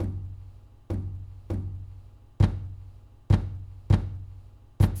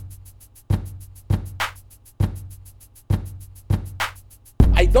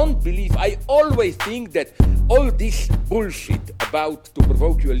don't believe, I always think that all this bullshit about to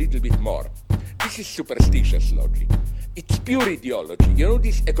provoke you a little bit more, this is superstitious logic. It's pure ideology. You know,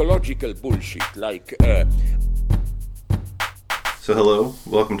 this ecological bullshit, like... So hello,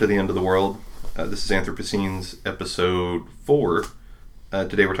 welcome to The End of the World. This is Anthropocene's episode 4.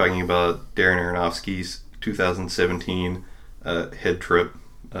 Today we're talking about Darren Aronofsky's 2017 head trip,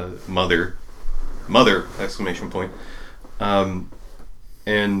 Mother, exclamation point.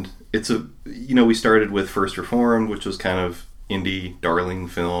 And it's we started with First Reformed, which was kind of indie darling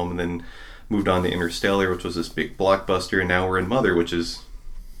film, and then moved on to Interstellar, which was this big blockbuster, and now we're in Mother, which is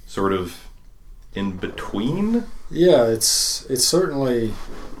sort of in between. Yeah, it's certainly...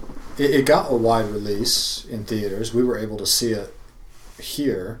 It got a wide release in theaters. We were able to see it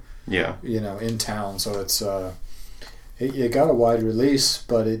here. Yeah. In town. So it's... It got a wide release,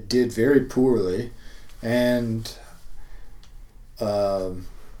 but it did very poorly. And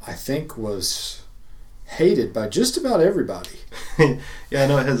I think was hated by just about everybody. Yeah, I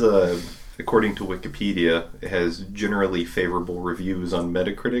know it has according to Wikipedia, it has generally favorable reviews on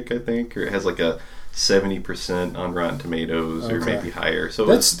Metacritic, I think, or it has like a 70% on Rotten Tomatoes, or maybe higher. So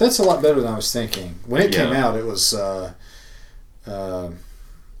that's a lot better than I was thinking. When it came out, it was, and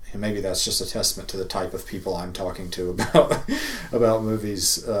maybe that's just a testament to the type of people I'm talking to about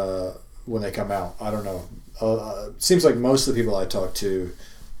movies when they come out. I don't know. It seems like most of the people I talked to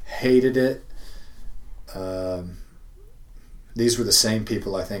hated it. These were the same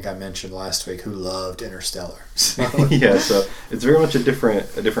people I think I mentioned last week who loved Interstellar. Yeah, so it's very much a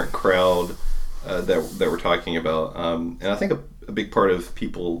different crowd that we're talking about. And I think a big part of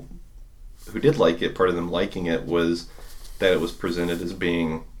people who did like it, part of them liking it, was that it was presented as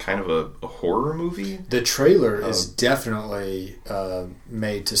being kind of a horror movie. The trailer is definitely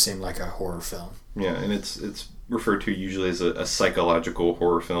made to seem like a horror film. Yeah, and it's referred to usually as a psychological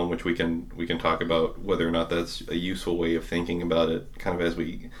horror film, which we can talk about whether or not that's a useful way of thinking about it, kind of as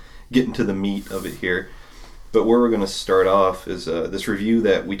we get into the meat of it here. But where we're going to start off is this review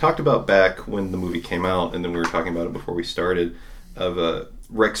that we talked about back when the movie came out, and then we were talking about it before we started, of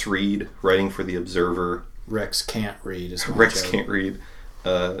Rex Reed writing for The Observer. Rex can't read. Rex can't read.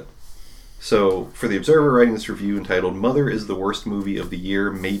 So, for The Observer, writing this review entitled "Mother is the worst movie of the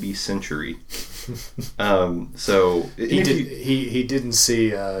year, maybe century." So he didn't see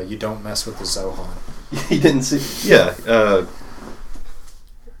You Don't Mess with the Zohan. He didn't see. Yeah.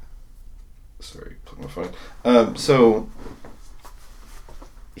 Sorry, plug my phone. So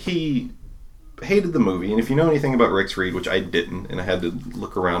he hated the movie, and if you know anything about Rex Reed, which I didn't, and I had to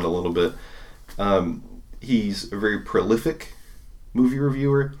look around a little bit, he's a very prolific movie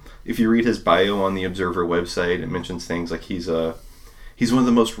reviewer. If you read his bio on the Observer website, it mentions things like he's one of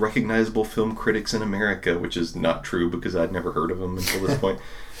the most recognizable film critics in America, which is not true because I'd never heard of him until this point.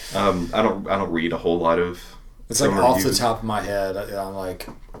 I don't read a whole lot of. It's like off the top of my head. I'm like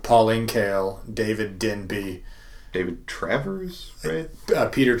Pauline Kael, David Denby, David Travers, right?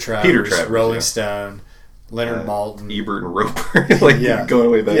 Peter Travers, Rolling Stone, Leonard Maltin, Ebert and Roeper, going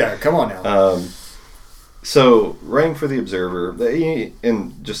way back. Yeah, come on now. So, writing for The Observer,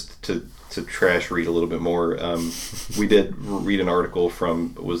 and just to trash read a little bit more, we did read an article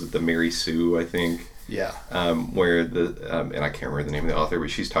from, was it the Mary Sue, I think? Yeah. Where and I can't remember the name of the author,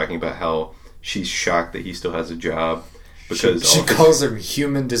 but she's talking about how she's shocked that he still has a job. Because she calls him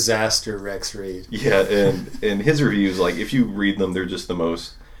human disaster Rex Reed. Yeah, and his reviews, like, if you read them, they're just the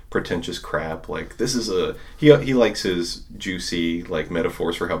most pretentious crap. Like, this is he likes his juicy, like,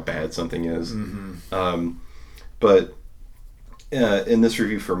 metaphors for how bad something is. Mm-hmm. But in this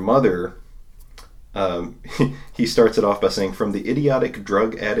review for Mother, he starts it off by saying, "From the idiotic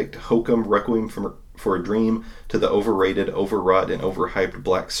drug addict hokum Requiem for a Dream to the overrated, overwrought, and overhyped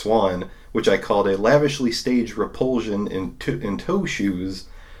Black Swan, which I called a lavishly staged repulsion in toe shoes,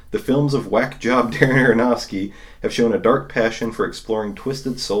 the films of whack job Darren Aronofsky have shown a dark passion for exploring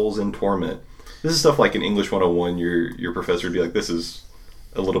twisted souls in torment." This is stuff like in English 101, your professor would be like, this is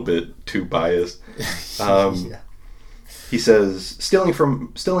a little bit too biased. Yeah. He says,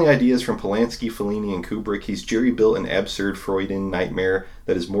 stealing ideas from Polanski, Fellini, and Kubrick, he's jerry-built an absurd Freudian nightmare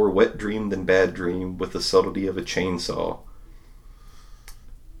that is more wet dream than bad dream with the subtlety of a chainsaw.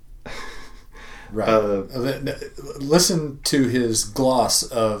 Right. Listen to his gloss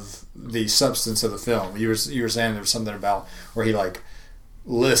of the substance of the film. You were saying there was something about where he like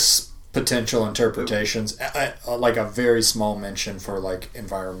lists potential interpretations, like a very small mention for like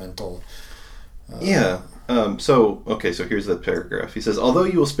environmental. So here's the paragraph. He says, "Although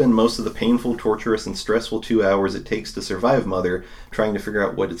you will spend most of the painful, torturous, and stressful 2 hours it takes to survive Mother trying to figure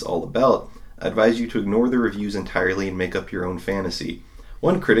out what it's all about, I advise you to ignore the reviews entirely and make up your own fantasy.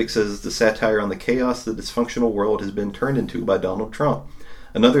 One critic says the satire on the chaos the dysfunctional world has been turned into by Donald Trump.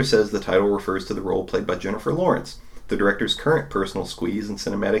 Another says the title refers to the role played by Jennifer Lawrence, the director's current personal squeeze and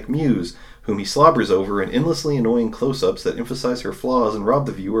cinematic muse, whom he slobbers over in endlessly annoying close-ups that emphasize her flaws and rob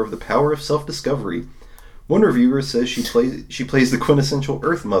the viewer of the power of self-discovery. One reviewer says she plays the quintessential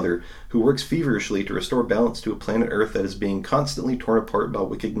Earth Mother, who works feverishly to restore balance to a planet Earth that is being constantly torn apart by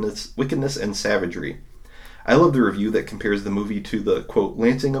wickedness and savagery. I love the review that compares the movie to the, quote,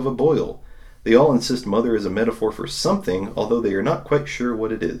 lancing of a boil. They all insist Mother is a metaphor for something, although they are not quite sure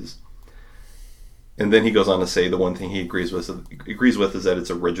what it is. And then he goes on to say the one thing he agrees with is that it's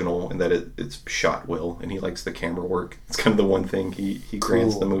original and that it's shot well, and he likes the camera work. It's kind of the one thing he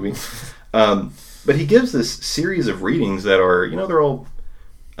grants the movie. But he gives this series of readings that are, they're all,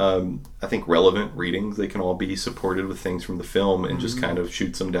 I think, relevant readings. They can all be supported with things from the film and just kind of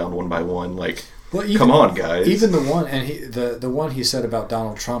shoots them down one by one, like... Well, come on, guys. Even the one, and the one he said about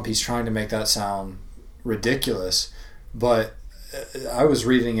Donald Trump, he's trying to make that sound ridiculous. But I was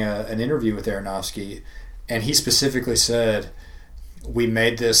reading an interview with Aronofsky, and he specifically said, we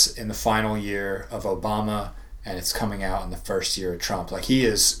made this in the final year of Obama, and it's coming out in the first year of Trump. Like, he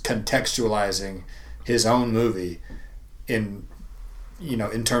is contextualizing his own movie in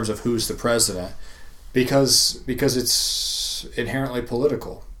terms of who's the president, because it's inherently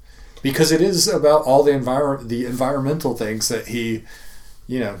political. Because it is about all the environmental things that he,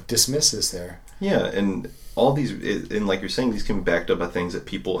 dismisses there. Yeah, and all these, and like you're saying, these can be backed up by things that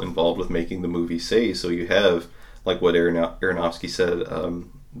people involved with making the movie say. So you have, like what Aronofsky said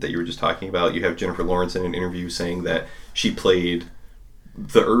that you were just talking about, you have Jennifer Lawrence in an interview saying that she played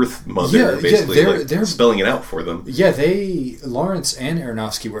the Earth Mother, basically, they're spelling it out for them. Yeah, Lawrence and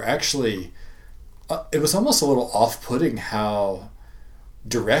Aronofsky were actually, it was almost a little off-putting how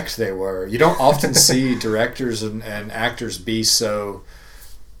direct they were. You don't often see directors and actors be so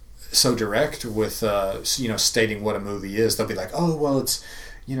direct with stating what a movie is. They'll be like, oh well,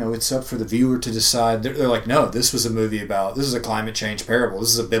 it's up for the viewer to decide. They're like, no, this is a climate change parable, this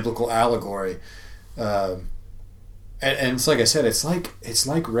is a biblical allegory, and it's like I said, it's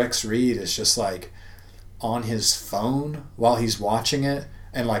like Rex Reed is just like on his phone while he's watching it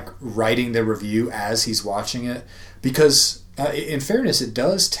and like writing the review as he's watching it, because in fairness, it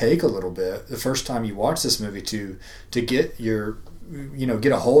does take a little bit the first time you watch this movie to get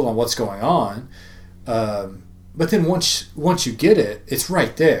get a hold on what's going on. But then once you get it, it's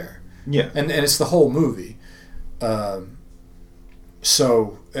right there. Yeah, and it's the whole movie.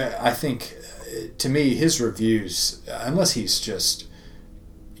 So I think, to me, his reviews, unless he's just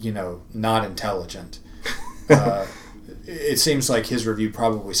not intelligent, it seems like his review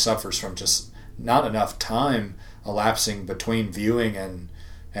probably suffers from just not enough time elapsing between viewing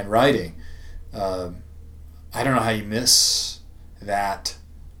and writing. I don't know how you miss that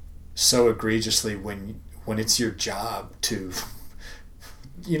so egregiously when it's your job to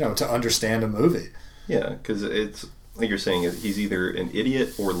to understand a movie. Yeah, because it's like you're saying, he's either an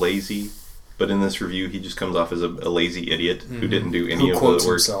idiot or lazy, but in this review he just comes off as a lazy idiot who didn't do any of the work.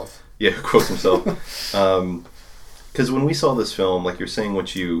 Himself. Yeah, who quotes himself. Because when we saw this film, like you're saying,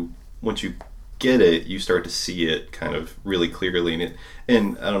 once you get it, you start to see it kind of really clearly.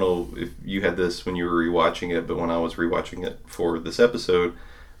 And I don't know if you had this when you were rewatching it, but when I was rewatching it for this episode,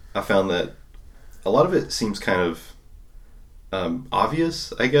 I found that a lot of it seems kind of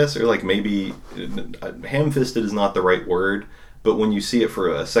obvious, I guess, or like maybe ham-fisted is not the right word, but when you see it for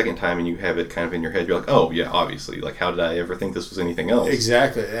a second time and you have it kind of in your head, you're like, oh yeah, obviously, like how did I ever think this was anything else?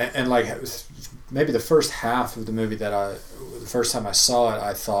 Exactly. And like maybe the first half of the movie the first time I saw it,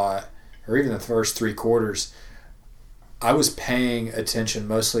 I thought, or even the first 3/4, I was paying attention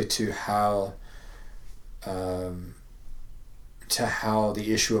mostly to how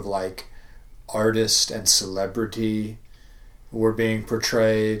the issue of like artist and celebrity were being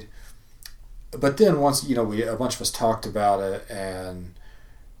portrayed. But then once a bunch of us talked about it, and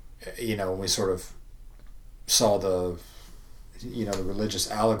we sort of saw the the religious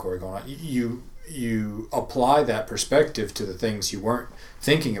allegory going on, you apply that perspective to the things you weren't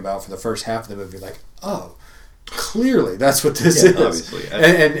thinking about for the first half of the movie, like, oh, clearly that's what this is. Obviously.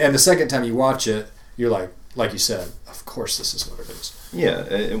 And the second time you watch it, you're like you said, of course this is what it is. Yeah,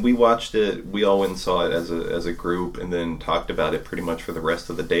 and we watched it, we all went and saw it as a group, and then talked about it pretty much for the rest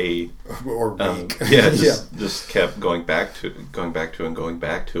of the day. Or week. Just kept going back to it.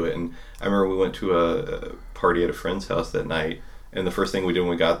 And I remember we went to a party at a friend's house that night, and the first thing we did when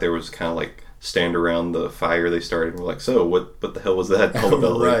we got there was kind of like stand around the fire they started, and we're like, so what the hell was that all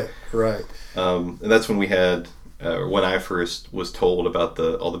about? Right. And that's when we had, when I first was told about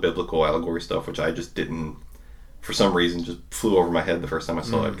all the biblical allegory stuff, which I just didn't for some reason just flew over my head the first time I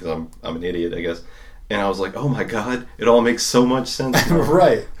saw it, because I'm an idiot, I guess. And I was like, oh my god, it all makes so much sense.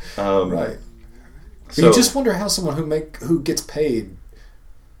 Right. Right. So, you just wonder how someone who gets paid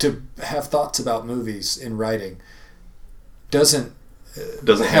to have thoughts about movies in writing doesn't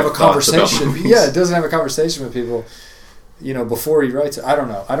have a conversation. Yeah, doesn't have a conversation with people, before he writes it. I don't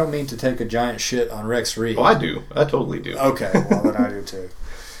know. I don't mean to take a giant shit on Rex Reed. Oh, I do. I totally do. Okay, well then I do too.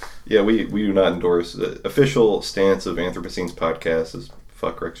 Yeah, we do not endorse. The official stance of Anthropocene's podcast is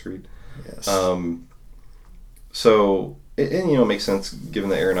fuck Rex Reed. Yes. So, it makes sense given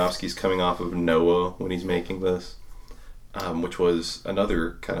that Aronofsky's coming off of Noah when he's making this, which was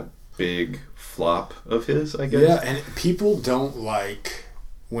another kind of big flop of his, I guess. Yeah, and people don't like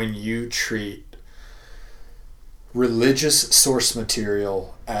when you treat religious source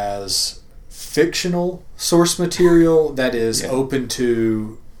material as fictional source material that is open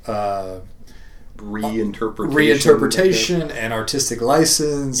to reinterpretation and artistic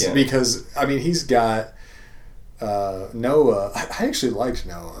license. Yeah. Because, he's got Noah. I actually liked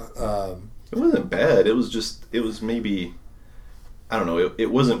Noah. It wasn't bad. It was maybe, I don't know,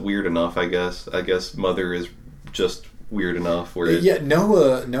 it wasn't weird enough, I guess. I guess Mother is just weird enough.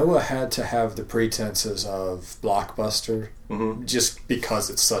 Noah had to have the pretenses of blockbuster, just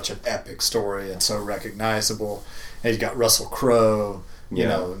because it's such an epic story and so recognizable. And he's got Russell Crowe,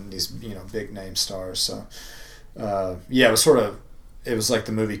 and these big name stars. So it was like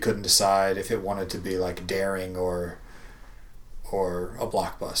the movie couldn't decide if it wanted to be like daring or a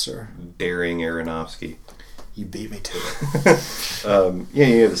blockbuster. Daring Aronofsky. You beat me to it.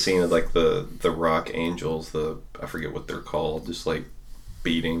 You have the scene of like the rock angels, I forget what they're called, just like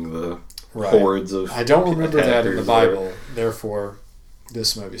beating the hordes of I don't remember that in the Bible, therefore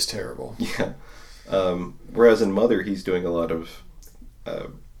this movie's terrible. Yeah. Whereas in Mother, he's doing a lot of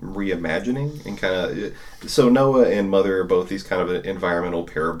reimagining and kind of... So Noah and Mother are both these kind of environmental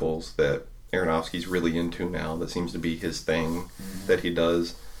parables that Aronofsky's really into now. That seems to be his thing that he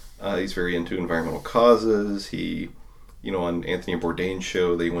does. He's very into environmental causes. He, on Anthony Bourdain's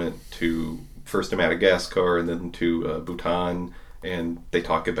show, they went first to Madagascar and then to Bhutan, and they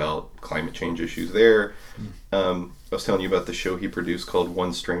talk about climate change issues there. I was telling you about the show he produced called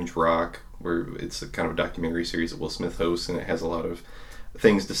One Strange Rock, where it's a kind of documentary series that Will Smith hosts, and it has a lot of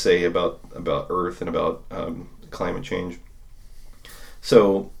things to say about Earth and about climate change.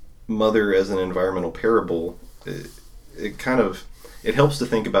 So Mother as an environmental parable, it helps to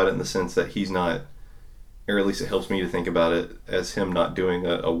think about it in the sense that he's not, or at least it helps me to think about it as him not doing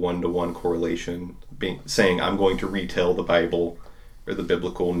a one-to-one correlation, saying I'm going to retell the Bible or the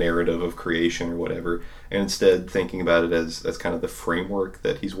biblical narrative of creation or whatever, and instead thinking about it as kind of the framework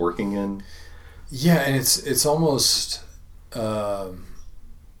that he's working in. Yeah, and it's almost,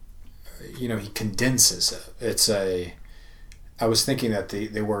 he condenses it. I was thinking that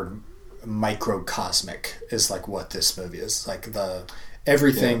the word microcosmic is like what this movie is. Like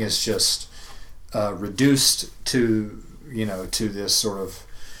everything is just reduced to this sort of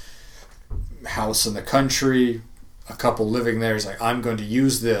house in the country, a couple living there. He's like, I'm going to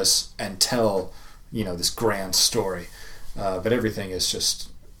use this and tell this grand story, but everything is just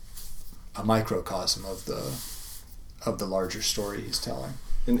a microcosm of the larger story he's telling.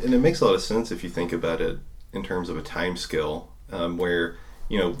 And it makes a lot of sense if you think about it in terms of a time scale, where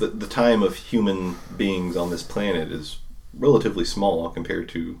the time of human beings on this planet is relatively small compared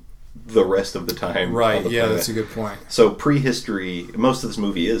to the rest of the time. Right, on the yeah, planet. that's a good point. So prehistory, most of this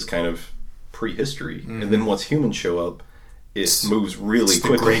movie is kind of prehistory. And then once humans show up, it moves really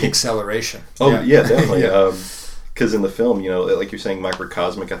quickly. The great acceleration. Oh, yeah definitely. Because in the film, like you're saying,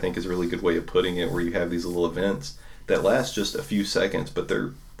 microcosmic, I think, is a really good way of putting it, where you have these little events that last just a few seconds, but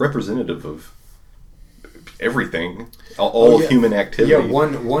they're representative of everything, all of human activity. Yeah,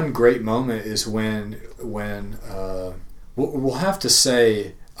 one great moment is when we'll have to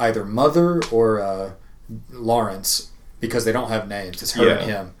say either Mother or Lawrence, because they don't have names. It's her and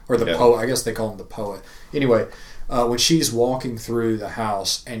him, or the poet. I guess they call him the poet. Anyway, when she's walking through the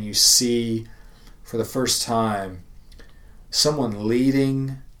house and you see for the first time someone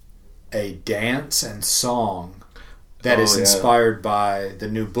leading a dance and song that is inspired by the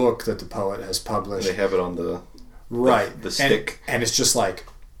new book that the poet has published. They have it on the stick. And it's just like,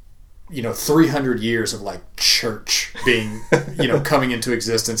 300 years of like church being, coming into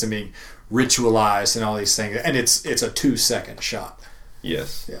existence and being ritualized and all these things. And it's a 2-second shot.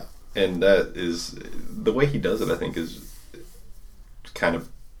 Yes. Yeah. And that is, the way he does it, I think, is kind of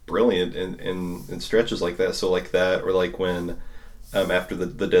brilliant in stretches like that. So like that, or like when, after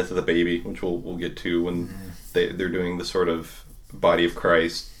the death of the baby, which we'll get to, when they're doing the sort of body of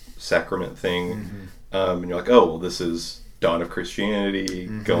Christ sacrament thing, And you're like, oh, well, this is dawn of Christianity,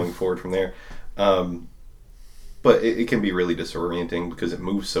 going forward from there. But it can be really disorienting because it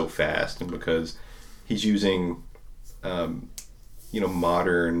moves so fast, and because he's using,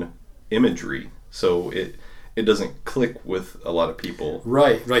 modern imagery, so it doesn't click with a lot of people.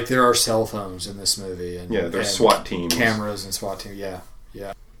 Right. There are cell phones in this movie, and there's SWAT teams, cameras, and SWAT teams. Yeah.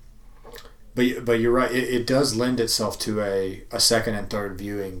 But you're right. It does lend itself to a second and third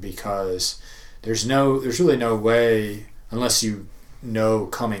viewing, because there's really no way, unless you know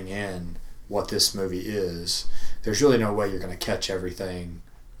coming in what this movie is, there's really no way you're going to catch everything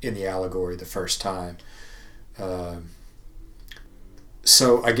in the allegory the first time.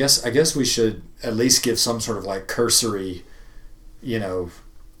 So I guess we should at least give some sort of like cursory,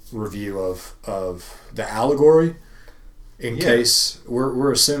 review of the allegory, in case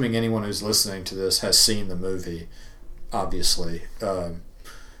we're assuming anyone who's listening to this has seen the movie, obviously,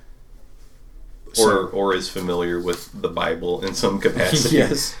 or is familiar with the Bible in some capacity.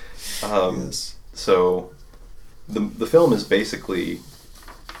 Yes. Yes. So the film is basically,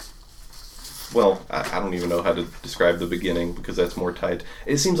 well, I don't even know how to describe the beginning, because that's more tied.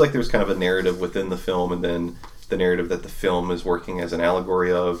 It seems like there's kind of a narrative within the film, and then the narrative that the film is working as an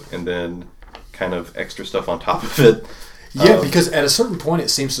allegory of, and then kind of extra stuff on top of it. Yeah, because at a certain point it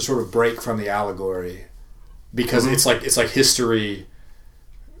seems to sort of break from the allegory, because it's like history.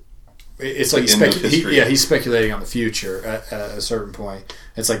 It's like he's speculating on the future at a certain point.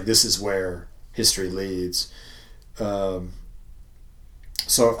 It's like, this is where history leads.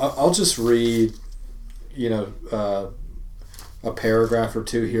 So I'll just read, a paragraph or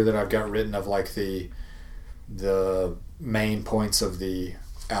two here that I've got written of like the main points of the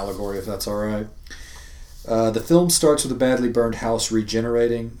allegory, if that's all right. The film starts with a badly burned house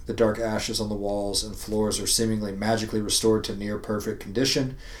regenerating. The dark ashes on the walls and floors are seemingly magically restored to near perfect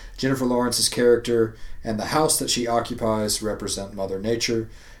condition. Jennifer Lawrence's character and the house that she occupies represent Mother Nature.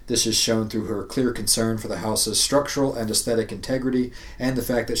 This is shown through her clear concern for the house's structural and aesthetic integrity, and the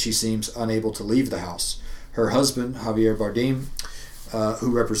fact that she seems unable to leave the house. Her husband, Javier Bardem, who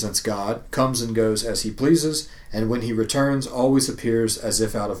represents God, comes and goes as he pleases, and when he returns, always appears as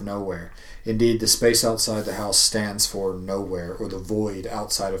if out of nowhere. Indeed, the space outside the house stands for nowhere, or the void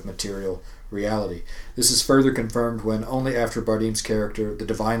outside of material reality. This is further confirmed when, only after Bardem's character, the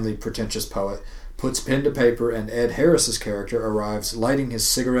divinely pretentious poet, puts pen to paper and Ed Harris's character arrives lighting his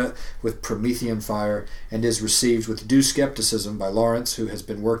cigarette with Promethean fire, and is received with due skepticism by Lawrence, who has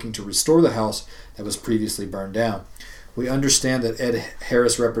been working to restore the house that was previously burned down. We understand that Ed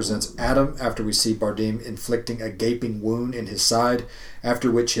Harris represents Adam after we see Bardem inflicting a gaping wound in his side, after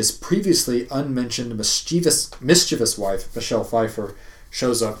which his previously unmentioned mischievous wife, Michelle Pfeiffer,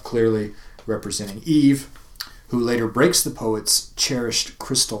 shows up, clearly representing Eve, who later breaks the poet's cherished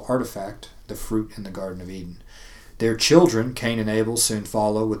crystal artifact, the fruit in the Garden of Eden. Their children, Cain and Abel, soon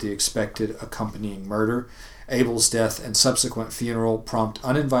follow with the expected accompanying murder. Abel's death and subsequent funeral prompt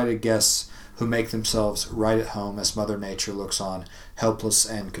uninvited guests who make themselves right at home as Mother Nature looks on, helpless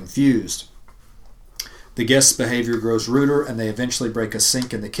and confused. The guests' behavior grows ruder, and they eventually break a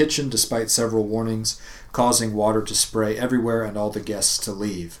sink in the kitchen despite several warnings, causing water to spray everywhere and all the guests to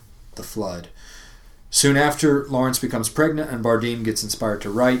leave. The flood. Soon after, Lawrence becomes pregnant and Bardem gets inspired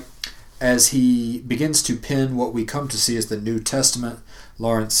to write. As he begins to pen what we come to see as the New Testament,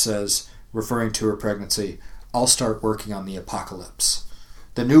 Lawrence says, referring to her pregnancy, "I'll start working on the apocalypse."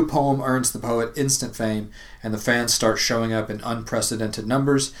 The new poem earns the poet instant fame, and the fans start showing up in unprecedented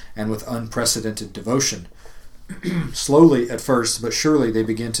numbers and with unprecedented devotion. Slowly at first, but surely they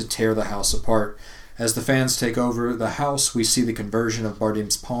begin to tear the house apart. As the fans take over the house, we see the conversion of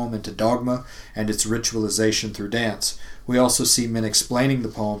Bardem's poem into dogma and its ritualization through dance. We also see men explaining the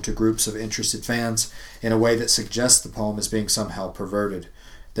poem to groups of interested fans in a way that suggests the poem as being somehow perverted.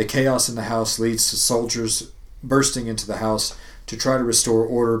 The chaos in the house leads to soldiers bursting into the house to try to restore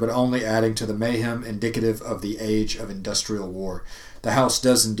order, but only adding to the mayhem indicative of the age of industrial war. The house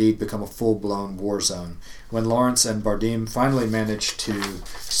does indeed become a full-blown war zone. When Lawrence and Bardem finally manage to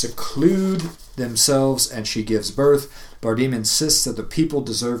seclude themselves and she gives birth, Bardem insists that the people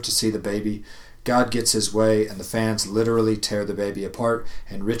deserve to see the baby. God gets his way, and the fans literally tear the baby apart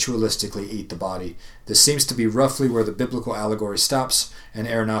and ritualistically eat the body. This seems to be roughly where the biblical allegory stops, and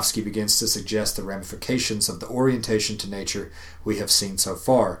Aronofsky begins to suggest the ramifications of the orientation to nature we have seen so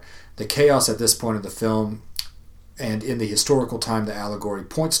far. The chaos at this point in the film, and in the historical time the allegory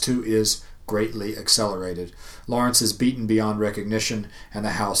points to, is greatly accelerated. Lawrence is beaten beyond recognition, and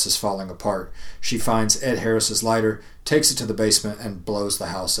the house is falling apart. She finds Ed Harris's lighter, takes it to the basement, and blows the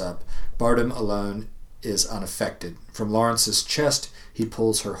house up. Bardem alone is unaffected. From Lawrence's chest, he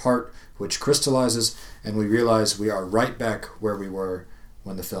pulls her heart, which crystallizes, and we realize we are right back where we were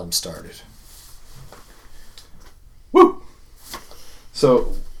when the film started. Woo!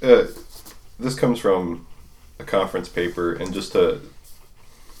 So, this comes from a conference paper, and just to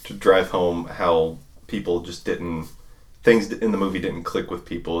drive home how people just didn't... Things in the movie didn't click with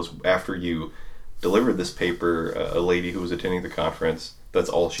people, is after you delivered this paper, a lady who was attending the conference, that's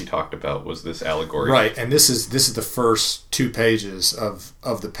all she talked about was this allegory. Right, and this is the first 2 pages of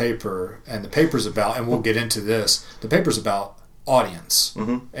the paper, and the paper's about, and we'll get into this, the paper's about audience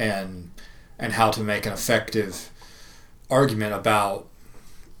and how to make an effective argument about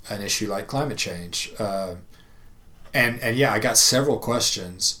an issue like climate change. And yeah, I got several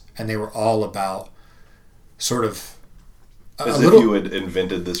questions, and they were all about sort of as if you had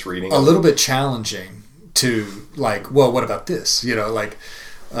invented this reading. A little bit challenging to, like, well, what about this? You know, like,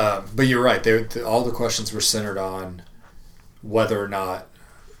 but you're right. All the questions were centered on whether or not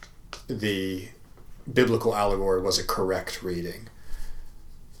the biblical allegory was a correct reading.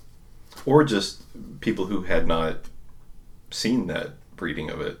 Or just people who had not seen that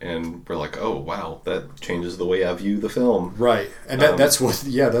reading of it and were like, oh, wow, that changes the way I view the film. Right. And that's what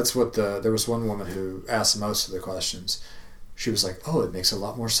there was one woman who asked most of the questions. She was like, oh, it makes a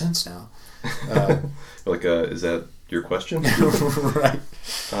lot more sense now. Is that your question? Right.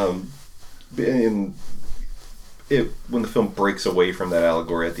 When the film breaks away from that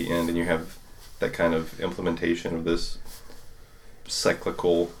allegory at the end and you have that kind of implementation of this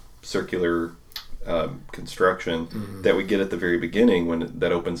cyclical, circular construction that we get at the very beginning, when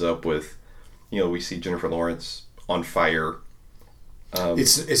that opens up with, we see Jennifer Lawrence on fire.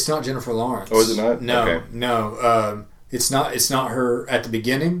 It's not Jennifer Lawrence. Oh, is it not? No, okay. No. It's not her at the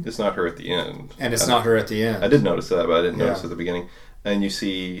beginning. It's not her at the end. And it's not her at the end. I did notice that, but I didn't notice at the beginning. And you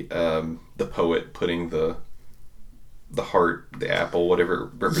see the poet putting the heart, the apple, whatever it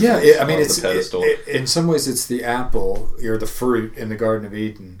represents, the pedestal. In some ways, it's the apple or the fruit in the Garden of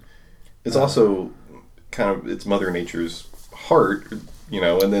Eden. It's also kind of, it's Mother Nature's heart,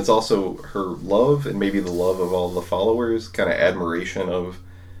 and it's also her love and maybe the love of all the followers, kind of admiration of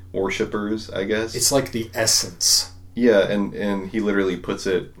worshippers, I guess. It's like the essence. Yeah, and he literally puts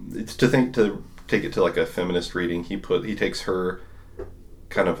it, to take it to like a feminist reading, he takes her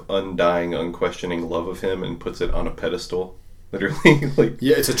kind of undying, unquestioning love of him and puts it on a pedestal. Literally, like,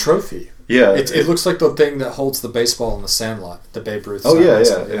 yeah, it's a trophy. Yeah, it looks like the thing that holds the baseball in the Sandlot, the Babe Ruth. Oh yeah.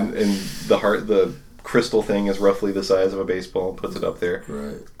 And the crystal thing is roughly the size of a baseball and puts it up there.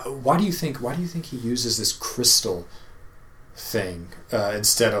 Right. Why do you think he uses this crystal thing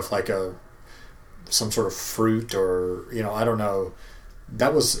instead of like some sort of fruit, or I don't know.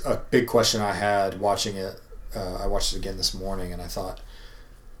 That was a big question I had watching it. I watched it again this morning, and I thought,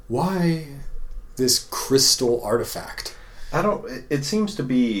 why this crystal artifact? It seems to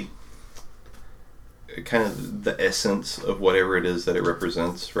be kind of the essence of whatever it is that it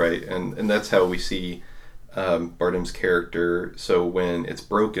represents, right? And that's how we see Bardem's character. So when it's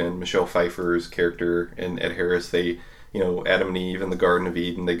broken, Michelle Pfeiffer's character and Ed Harris, they, Adam and Eve in the Garden of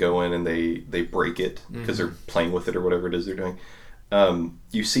Eden, they go in and they break it because they're playing with it or whatever it is they're doing.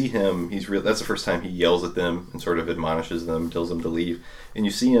 You see him, that's the first time he yells at them and sort of admonishes them, tells them to leave. And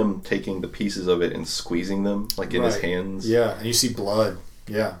you see him taking the pieces of it and squeezing them, like in his hands. Yeah, and you see blood.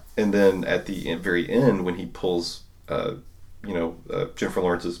 Yeah. And then at the very end, when he pulls, Jennifer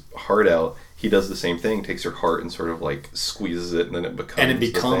Lawrence's heart out, he does the same thing, takes her heart and sort of like squeezes it, and then it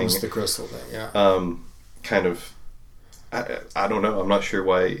becomes the crystal thing, yeah. Kind of, I don't know, I'm not sure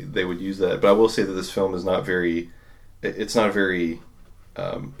why they would use that, but I will say that this film is not it's not a very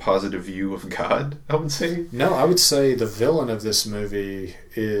positive view of God, I would say. No, I would say the villain of this movie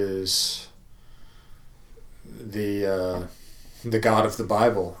is the God of the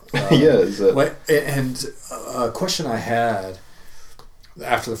Bible. And a question I had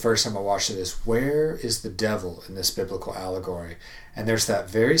after the first time I watched it is, where is the devil in this biblical allegory? And there's that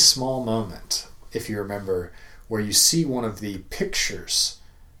very small moment, if you remember, where you see one of the pictures.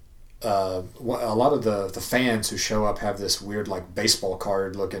 A lot of the fans who show up have this weird, like, baseball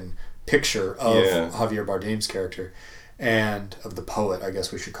card looking picture of Javier Bardem's character, and of the poet, I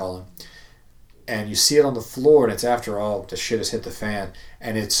guess we should call him. And you see it on the floor, and it's after all the shit has hit the fan,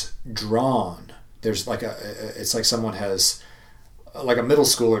 and it's drawn. There's like it's like someone has, like a middle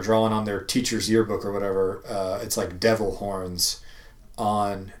schooler drawing on their teacher's yearbook or whatever. It's like devil horns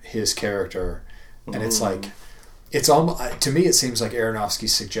on his character, and it's like, it's almost, to me it seems like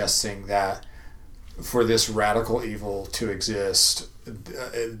Aronofsky's suggesting that for this radical evil to exist,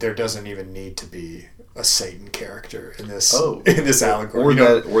 there doesn't even need to be a Satan character in this allegory.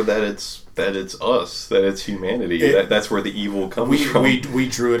 Or that it's us, that it's humanity. That's where the evil comes from. We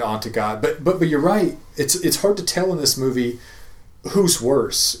drew it onto God. But you're right. It's hard to tell in this movie who's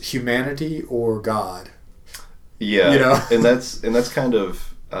worse, humanity or God. Yeah, you know? and that's kind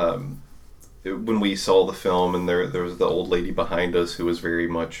of when we saw the film, and there was the old lady behind us who was very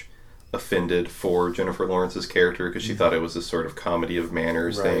much offended for Jennifer Lawrence's character because she thought it was this sort of comedy of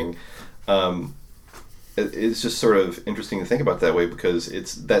manners thing. It's just sort of interesting to think about that way because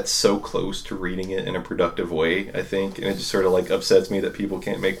that's so close to reading it in a productive way, I think, and it just sort of like upsets me that people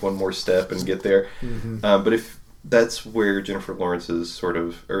can't make one more step and get there. Mm-hmm. But if that's where Jennifer Lawrence's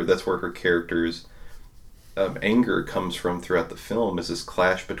that's where her character's anger comes from throughout the film, is this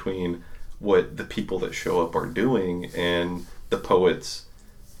clash between what the people that show up are doing and the poet's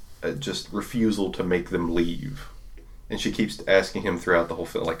just refusal to make them leave. And she keeps asking him throughout the whole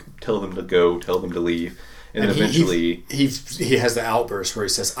film, like, tell them to go, tell them to leave. And then eventually... He has the outburst where he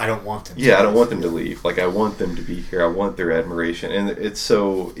says, I don't want them to leave. I don't want them to leave. Like, I want them to be here. I want their admiration. And it's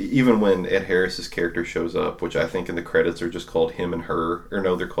so... Even when Ed Harris's character shows up, which I think in the credits are just called him and her. Or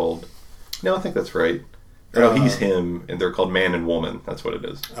no, they're called... No, I think that's right. Or no, he's him, and they're called man and woman. That's what it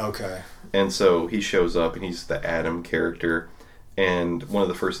is. Okay. And so he shows up, and he's the Adam character. And one of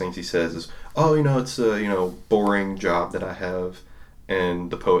the first things he says is, oh, it's a, boring job that I have. And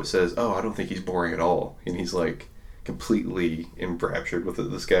the poet says, oh, I don't think he's boring at all. And he's, like, completely enraptured with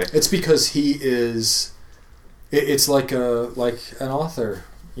this guy. It's because he is... It's like an author.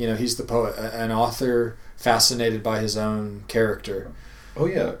 He's the poet. An author fascinated by his own character. Oh,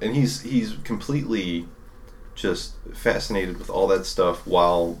 yeah. And he's completely... just fascinated with all that stuff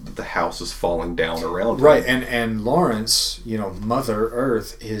while the house is falling down around him. Right, and Lawrence, Mother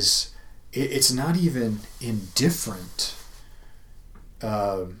Earth it's not even indifferent.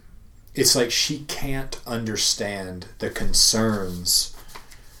 It's like she can't understand the concerns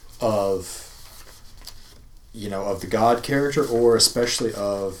of the God character, or especially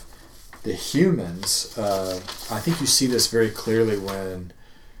of the humans. I think you see this very clearly when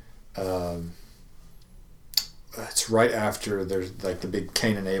it's right after there's like the big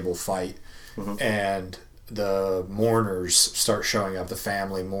Cain and Abel fight, and the mourners start showing up, the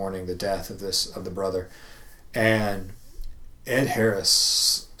family mourning the death of the brother, and Ed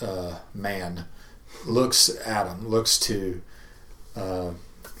Harris looks to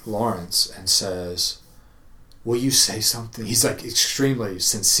Lawrence and says, will you say something? He's like extremely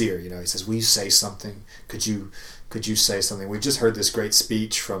sincere, he says, will you say something? Could you say something? We just heard this great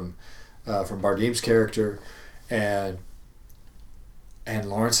speech from Bardem's character, and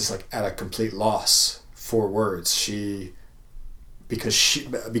Lawrence is like at a complete loss for words.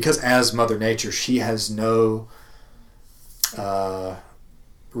 Because as Mother Nature, she has no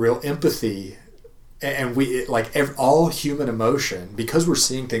real empathy, and we all human emotion, because we're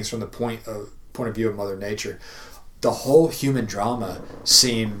seeing things from the point of view of Mother Nature. The whole human drama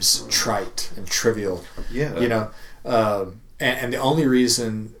seems trite and trivial. Yeah, and the only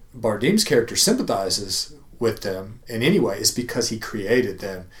reason Bardem's character sympathizes with them in any way is because he created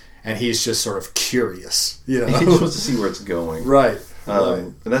them, and he's just sort of curious. He just wants to see where it's going. Right.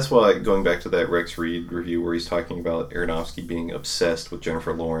 And that's why, going back to that Rex Reed review where he's talking about Aronofsky being obsessed with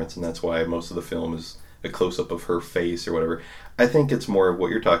Jennifer Lawrence, and that's why most of the film is a close-up of her face or whatever. I think it's more of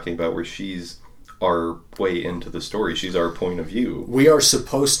what you're talking about, where she's our way into the story. She's our point of view. We are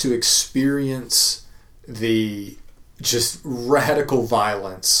supposed to experience the just radical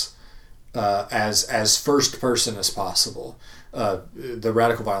violence as first person as possible, the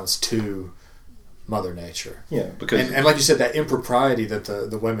radical violence to Mother Nature. Yeah, because and like you said, that impropriety that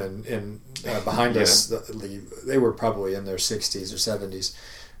the women in behind us, they were probably in their 60s or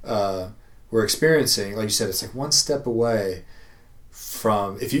 70s, were experiencing. Like you said, it's like one step away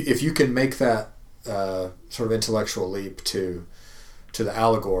from if you can make that sort of intellectual leap to the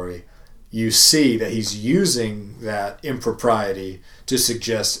allegory. You see that he's using that impropriety to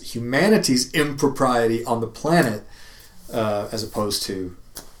suggest humanity's impropriety on the planet, as opposed to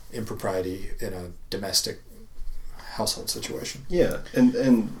impropriety in a domestic household situation. Yeah,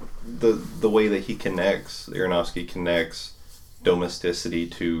 and the way that Aronofsky connects domesticity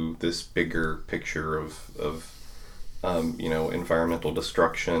to this bigger picture of environmental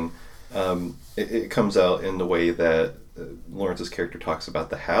destruction, it comes out in the way that Lawrence's character talks about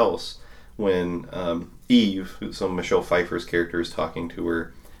the house. When Eve, so Michelle Pfeiffer's character, is talking to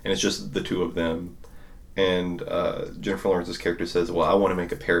her, and it's just the two of them, and Jennifer Lawrence's character says, well, I want to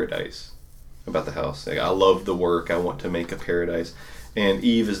make a paradise about the house. Like, I love the work, I want to make a paradise. And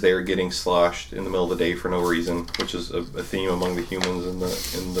Eve is there getting sloshed in the middle of the day for no reason, which is a theme among the humans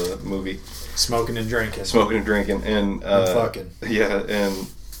in the movie. Smoking and drinking. And fucking. Yeah, and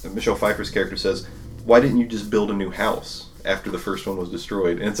Michelle Pfeiffer's character says, "Why didn't you just build a new house after the first one was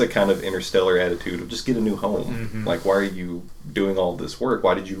destroyed?" And it's a kind of interstellar attitude of just get a new home. Mm-hmm. Like, why are you doing all this work?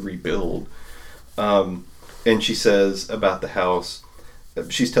 Why did you rebuild? And she says about the house,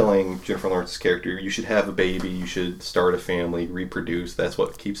 she's telling Jennifer Lawrence's character, you should have a baby, you should start a family, reproduce, that's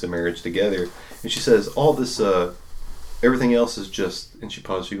what keeps a marriage together. And she says, all this, everything else is just, and she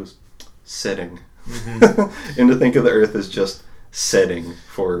pauses, she goes, setting. Mm-hmm. And to think of the earth as just setting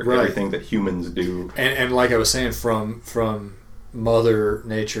for everything that humans do. And like I was saying, from Mother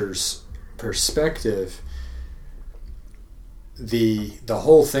Nature's perspective, the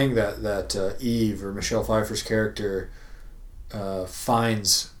whole thing that Eve, or Michelle Pfeiffer's character,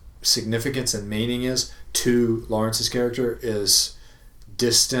 finds significance and meaning is to Lawrence's character is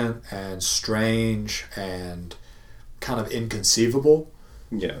distant and strange and kind of inconceivable.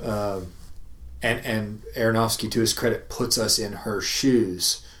 Yeah. And Aronofsky, to his credit, puts us in her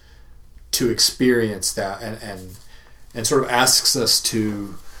shoes to experience that and sort of asks us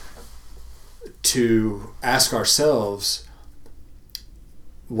to ask ourselves,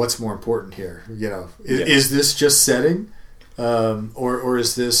 what's more important here? You know, is this just setting, or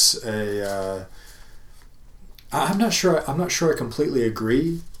is this a? I'm not sure. I'm not sure I completely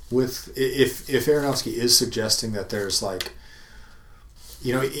agree with if Aronofsky is suggesting that there's like,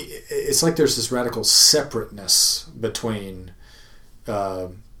 you know, it's like there's this radical separateness between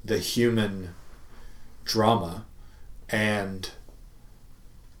the human drama and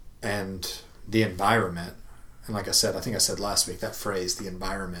the environment. And like I said, I think I said last week, that phrase, the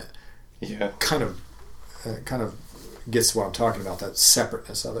environment, kind of gets what I'm talking about, that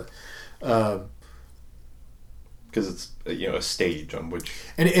separateness of it. Because it's, you know, a stage on which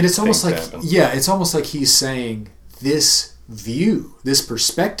and it's almost like happen. It's almost like he's saying this view, this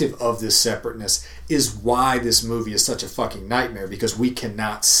perspective of this separateness is why this movie is such a fucking nightmare, because we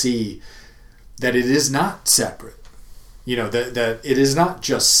cannot see that it is not separate. You know, that it is not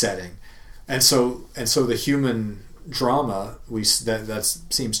just setting. And so the human drama that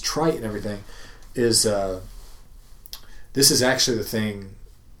seems trite and everything is this is actually the thing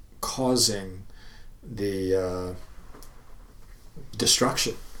causing the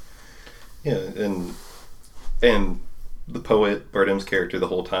destruction. Yeah, and the poet Bardem's character the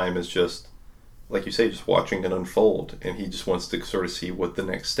whole time is just, like you say, just watching it unfold, and he just wants to sort of see what the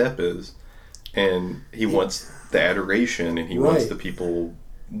next step is, and he wants the adoration, and he wants the people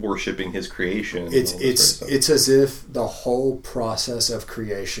worshipping his creation. It's as if the whole process of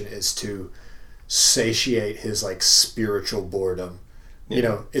creation is to satiate his like spiritual boredom. Yeah. You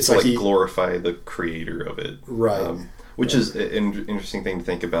know, it's like he glorify the creator of it, right? Which is an interesting thing to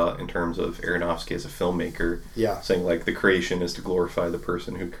think about in terms of Aronofsky as a filmmaker. Yeah, saying like the creation is to glorify the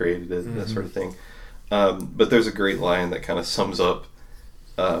person who created it, that sort of thing. But there's a great line that kind of sums up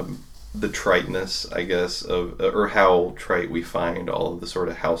the triteness, I guess, of or how trite we find all of the sort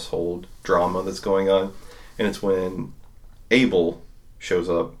of household drama that's going on, and it's when Abel shows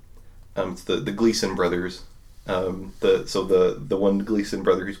up. It's the Gleason brothers. The one Gleason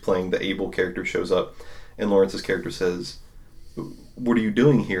brother who's playing the Abel character shows up, and Lawrence's character says, "What are you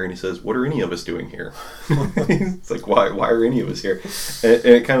doing here?" And he says, "What are any of us doing here?" It's like, why are any of us here? And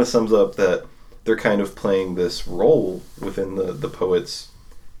it kind of sums up that they're kind of playing this role within the poet's,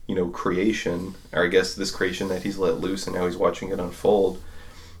 you know, creation, or I guess this creation that he's let loose, and now he's watching it unfold.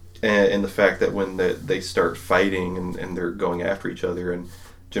 And the fact that when they start fighting and they're going after each other, and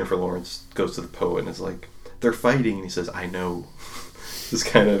Jennifer Lawrence goes to the poet and is like, "They're fighting," and he says, "I know." This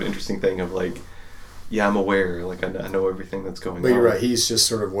kind of interesting thing of like, yeah, I'm aware, like I know everything that's going on. But you're right, he's just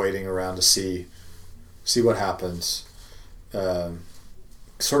sort of waiting around to see what happens,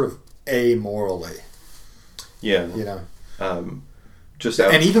 sort of amorally. Yeah. You know? Just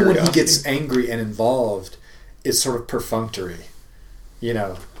out and of even curiosity. when he gets angry and involved, it's sort of perfunctory, you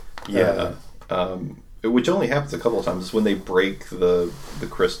know? Yeah. Which only happens a couple of times. When they break the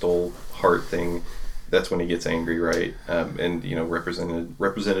crystal heart thing, that's when he gets angry, right? And, you know,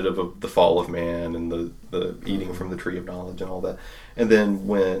 representative of the fall of man and the eating from the tree of knowledge and all that. And then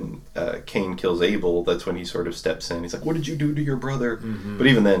when Cain kills Abel, that's when he sort of steps in. He's like, "What did you do to your brother?" Mm-hmm. But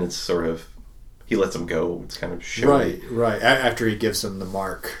even then, it's sort of, he lets him go. It's kind of showy. Right. After he gives him the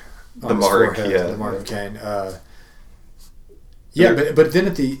mark. The mark, forehead, the mark of Cain. But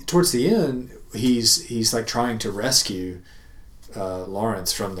then towards the end, he's like trying to rescue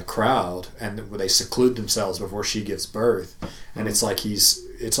Lawrence from the crowd, and they seclude themselves before she gives birth, and it's like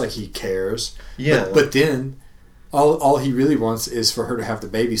he cares. Yeah. But then all he really wants is for her to have the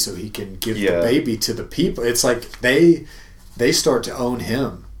baby so he can give the baby to the people. It's like they start to own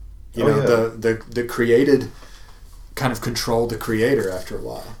him. You know, the created kind of control the creator after a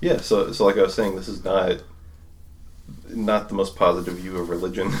while. Yeah, so like I was saying, this is not the most positive view of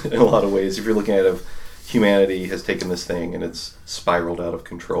religion in a lot of ways. If you're looking at it, humanity has taken this thing and it's spiraled out of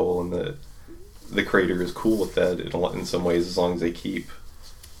control, and the creator is cool with that in some ways, as long as they keep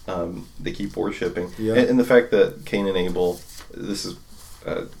worshiping. Yeah. And the fact that Cain and Abel, this is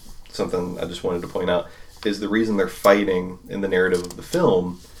something I just wanted to point out, is the reason they're fighting in the narrative of the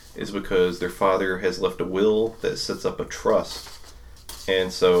film is because their father has left a will that sets up a trust.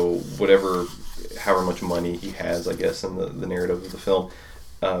 And so however much money he has, I guess, in the narrative of the film,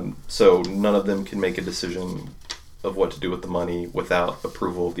 so none of them can make a decision of what to do with the money without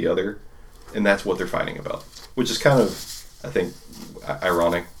approval of the other. And that's what they're fighting about, which is kind of, I think,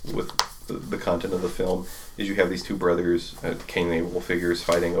 ironic with the content of the film, is you have these two brothers, Cain and Abel figures,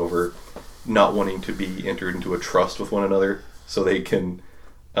 fighting over not wanting to be entered into a trust with one another so they can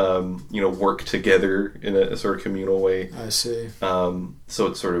work together in a sort of communal way. I see. So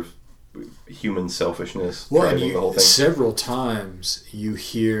it's sort of human selfishness driving the whole thing. Several times you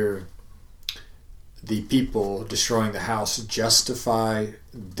hear the people destroying the house justify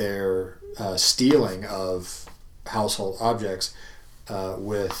their stealing of household objects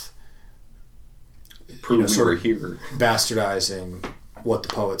with prove we were here, bastardizing what the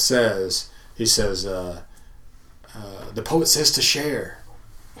poet says. He says, the poet says to share.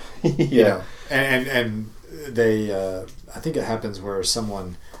 Yeah. You know, and they, I think it happens where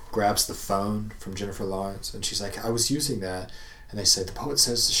someone grabs the phone from Jennifer Lawrence and she's like, I was using that. And they say, the poet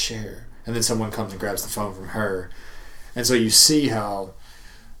says to share. And then someone comes and grabs the phone from her. And so you see how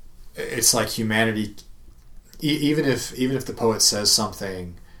it's like humanity, even if the poet says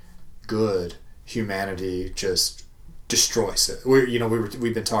something good, humanity just destroys it.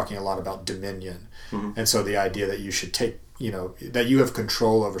 We've been talking a lot about dominion. Mm-hmm. And so the idea that you should take, that you have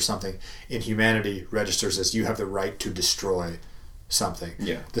control over something in humanity registers as you have the right to destroy something.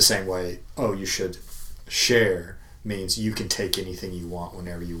 Yeah. The same way, you should share means you can take anything you want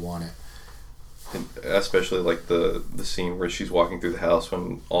whenever you want it. And especially like the scene where she's walking through the house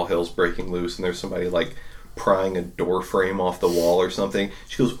when all hell's breaking loose and there's somebody like prying a door frame off the wall or something.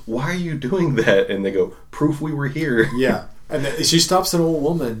 She goes, why are you doing that? And they go, proof we were here. Yeah. And she stops an old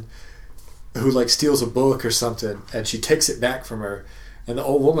woman who like steals a book or something, and she takes it back from her, and the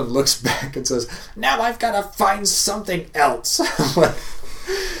old woman looks back and says, now I've got to find something else.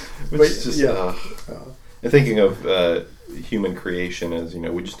 Which is just, and thinking of human creation as,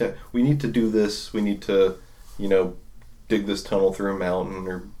 we need to do this, we need to, dig this tunnel through a mountain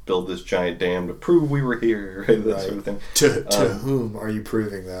or build this giant dam to prove we were here, right? That sort of thing. To whom are you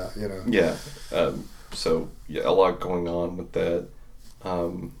proving that, Yeah. So, yeah, a lot going on with that.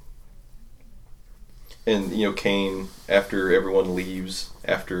 And, Cain, after everyone leaves,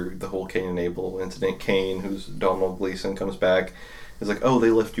 after the whole Cain and Abel incident, Cain, who's Donald Gleason, comes back, is like, oh,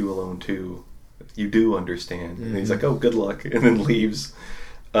 they left you alone too. You do understand. Mm-hmm. And he's like, oh, good luck, and then leaves.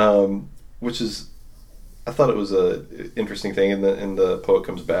 Which is, I thought it was a interesting thing, and the poet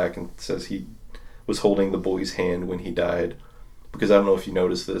comes back and says he was holding the boy's hand when he died. Because I don't know if you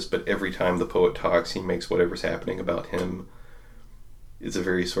noticed this, but every time the poet talks, he makes whatever's happening about him. It's a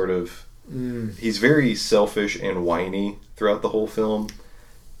very sort of... He's very selfish and whiny throughout the whole film.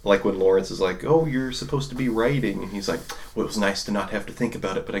 Like when Lawrence is like, oh, you're supposed to be writing. And he's like, well, it was nice to not have to think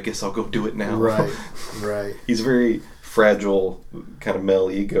about it, but I guess I'll go do it now. Right. He's very fragile, kind of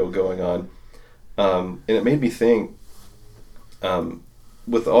male ego going on. And it made me think,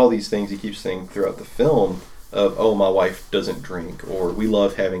 with all these things he keeps saying throughout the film, of, oh, my wife doesn't drink, or we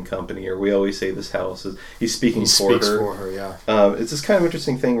love having company, or we always say this house is... He speaks for her, yeah. It's this kind of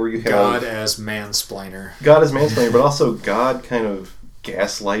interesting thing where you have... God as mansplainer, but also God kind of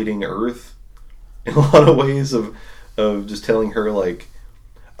gaslighting Earth in a lot of ways of just telling her, like,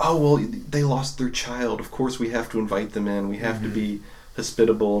 oh, well, they lost their child. Of course we have to invite them in. We have to be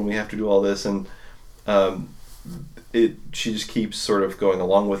hospitable, and we have to do all this. And she just keeps sort of going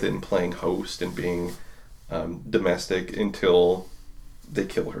along with it and playing host and being... domestic until they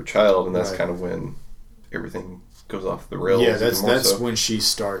kill her child, and that's kind of when everything goes off the rails. Yeah, that's when she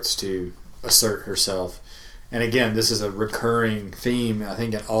starts to assert herself. And again, this is a recurring theme, I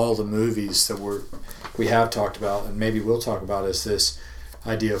think, in all the movies that we have talked about, and maybe we'll talk about, is this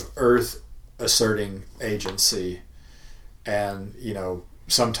idea of Earth asserting agency, and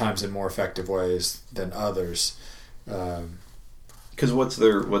sometimes in more effective ways than others. Because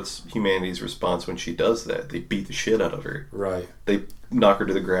what's humanity's response when she does that? They beat the shit out of her. Right. They knock her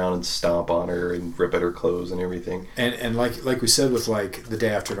to the ground and stomp on her and rip at her clothes and everything. And like we said with like The Day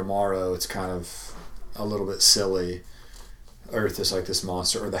After Tomorrow, it's kind of a little bit silly. Earth is like this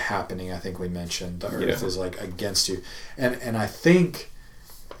monster, or The Happening, I think we mentioned. The Earth is like against you. And I think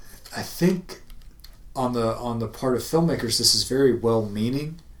on the part of filmmakers, this is very well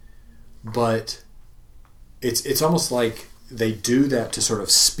meaning, but it's almost like they do that to sort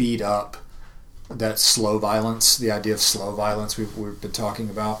of speed up that slow violence, the idea of slow violence we've been talking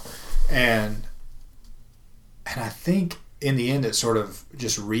about. And I think in the end it sort of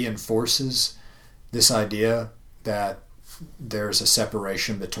just reinforces this idea that there's a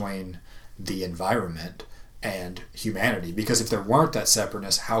separation between the environment and humanity. Because if there weren't that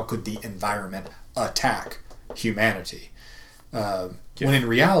separateness, how could the environment attack humanity? When in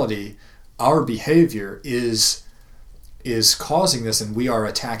reality, our behavior is causing this, and we are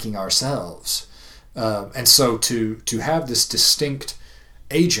attacking ourselves. And so to have this distinct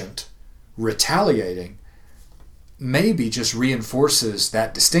agent retaliating maybe just reinforces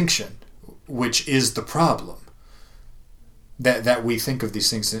that distinction, which is the problem. That we think of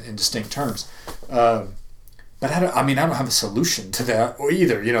these things in distinct terms. But I don't have a solution to that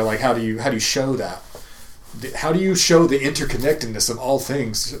either. You know, like how do you show that? How do you show the interconnectedness of all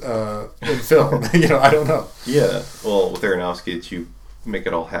things in film? You know, I don't know. Yeah, well, with Aronofsky, it's you make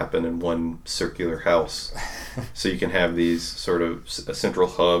it all happen in one circular house. So you can have these sort of a central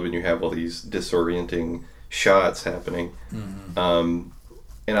hub, and you have all these disorienting shots happening. Mm-hmm.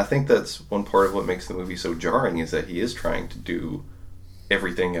 And I think that's one part of what makes the movie so jarring, is that he is trying to do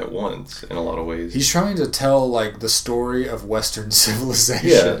everything at once in a lot of ways. He's trying to tell like the story of Western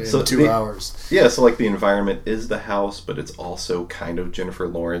civilization in 2 hours. Yeah, so like the environment is the house, but it's also kind of Jennifer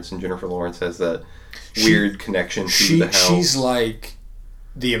Lawrence, and Jennifer Lawrence has that weird connection to the house. She's like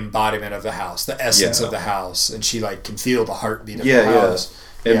the embodiment of the house, the essence of the house, and she like can feel the heartbeat of the house.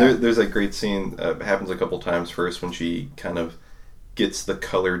 And there's that great scene happens a couple times. First, when she kind of gets the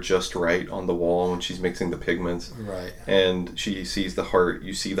color just right on the wall when she's mixing the pigments, right, and she sees the heart.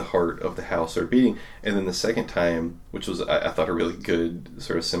 You see the heart of the house start beating, and then the second time, which was I thought a really good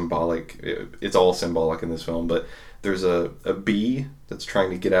sort of symbolic. It's all symbolic in this film, but there's a bee that's trying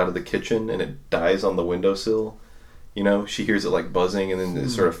to get out of the kitchen, and it dies on the windowsill. You know, she hears it like buzzing, and then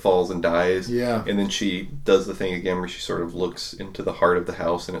it sort of falls and dies. Yeah. And then she does the thing again where she sort of looks into the heart of the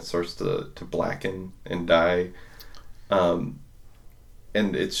house, and it starts to blacken and die.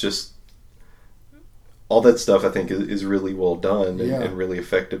 And it's just all that stuff, I think, is really well done and really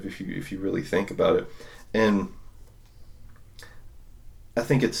effective if you really think about it. And I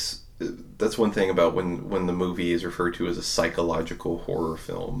think that's one thing about when the movie is referred to as a psychological horror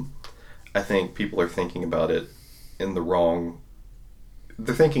film. I think people are thinking about it in the wrong.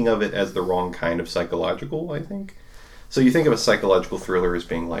 They're thinking of it as the wrong kind of psychological, I think. So you think of a psychological thriller as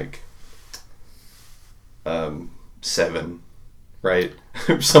being like Seven, right?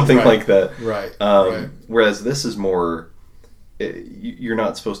 Something like that. Right. Whereas this is more, you're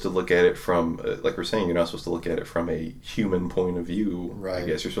not supposed to look at it from, like we're saying, you're not supposed to look at it from a human point of view. Right. I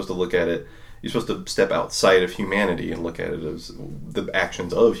guess you're supposed to look at it, you're supposed to step outside of humanity and look at it as the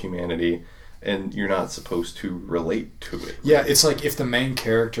actions of humanity, and you're not supposed to relate to it. Yeah, it's like if the main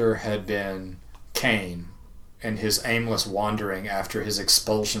character had been Cain and his aimless wandering after his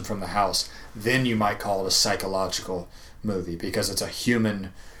expulsion from the house, then you might call it a psychological movie because it's a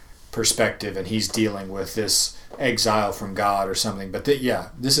human perspective and he's dealing with this exile from God or something. But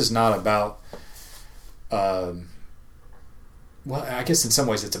this is not about well, I guess in some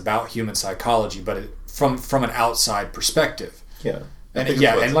ways it's about human psychology, but from an outside perspective. Yeah.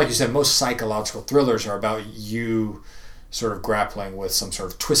 And like you said, most psychological thrillers are about you sort of grappling with some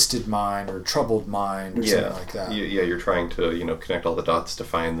sort of twisted mind or troubled mind or something like that. Yeah, you're trying to connect all the dots to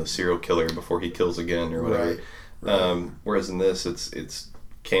find the serial killer before he kills again or whatever. Right. Whereas in this, it's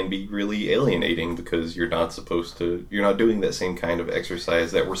can be really alienating because you're not doing that same kind of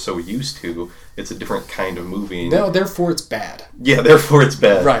exercise that we're so used to. It's a different kind of movie. No, therefore it's bad. Yeah, therefore it's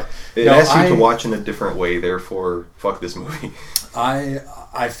bad. Right. It asks you to watch in a different way, therefore fuck this movie.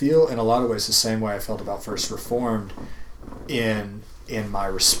 I feel in a lot of ways the same way I felt about First Reformed in my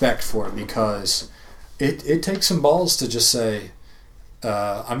respect for it, because it takes some balls to just say,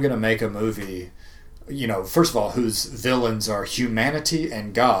 I'm going to make a movie, first of all, whose villains are humanity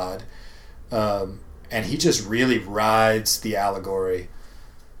and God, and he just really rides the allegory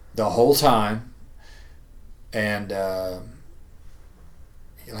the whole time. And like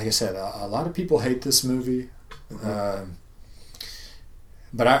I said, a lot of people hate this movie.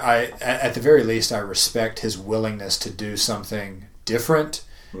 But I, at the very least, I respect his willingness to do something different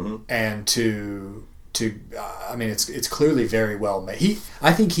and to I mean, it's clearly very well made.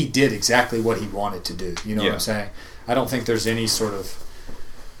 I think he did exactly what he wanted to do. You know what I'm saying? I don't think there's any sort of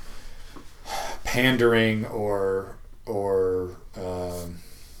pandering or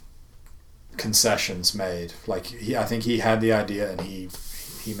concessions made. Like I think he had the idea and he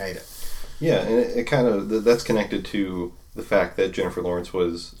made it. Yeah, and it kind of that's connected to the fact that Jennifer Lawrence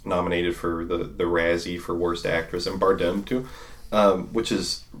was nominated for the Razzie for Worst Actress, and Bardem too, which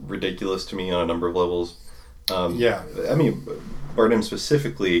is ridiculous to me on a number of levels. I mean, Bardem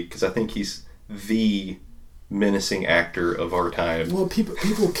specifically, because I think he's the menacing actor of our time. Well,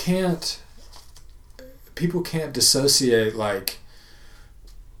 people can't dissociate, like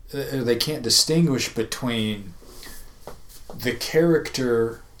they can't distinguish between the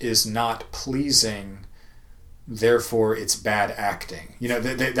character is not pleasing, therefore it's bad acting. You know,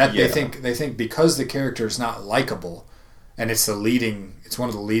 they think because the character is not likable, and it's one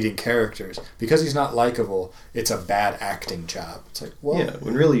of the leading characters, because he's not likable, it's a bad acting job. It's like, well, yeah,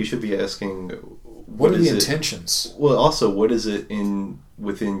 when really you should be asking, what are the intentions? Well, also, what is it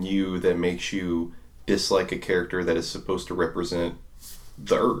within you that makes you dislike a character that is supposed to represent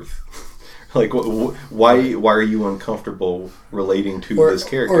the Earth? Like, why are you uncomfortable relating to this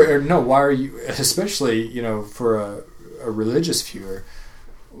character? Or no, why are you, especially, you know, for a religious viewer,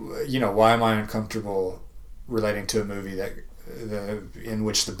 you know, why am I uncomfortable relating to a movie in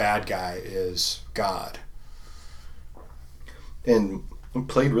which the bad guy is God? And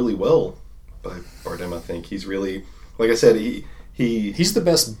played really well by Bardem, I think. He's really, like I said, he's the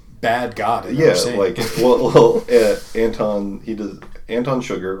best bad God I've ever seen. Like, he does Anton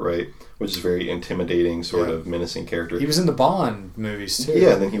Sugar, right? Which is a very intimidating, sort of menacing character. He was in the Bond movies too.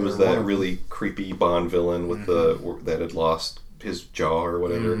 Yeah, and then he was that really creepy Bond villain with that had lost his jaw or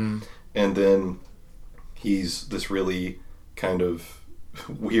whatever. And then he's this really kind of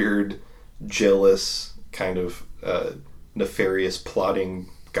weird, jealous, kind of nefarious, plotting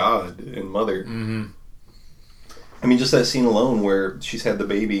God in Mother. I mean, just that scene alone where she's had the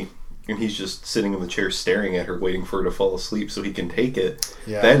baby and he's just sitting in the chair staring at her, waiting for her to fall asleep so he can take it.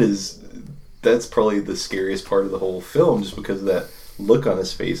 Yeah. That's probably the scariest part of the whole film, just because of that look on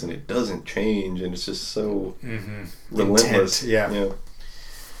his face, and it doesn't change, and it's just so relentless. Intent,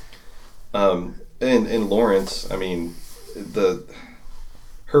 and Lawrence, I mean,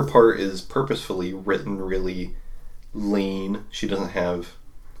 her part is purposefully written really lean. She doesn't have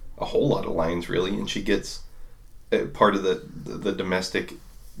a whole lot of lines really, and she gets part of the domestic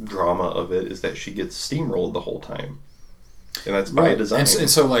drama of it is that she gets steamrolled the whole time, and that's by design. And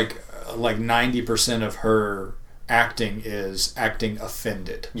so like 90% of her acting is acting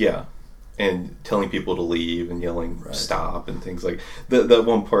offended. Yeah, and telling people to leave and yelling stop and things like that.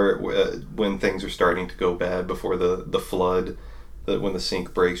 One part when things are starting to go bad before the flood, that when the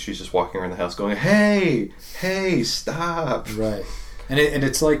sink breaks, she's just walking around the house going, "Hey, stop!" Right, and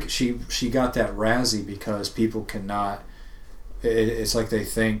it's like she got that Razzie because people cannot. It's like they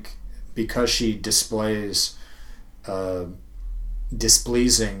think because she displays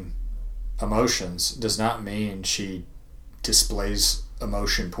displeasing emotions does not mean she displays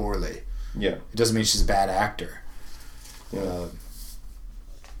emotion poorly. Yeah, it doesn't mean she's a bad actor. Because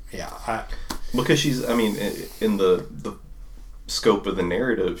she's, I mean, in the scope of the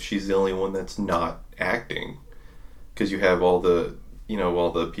narrative, she's the only one that's not acting, because you have all the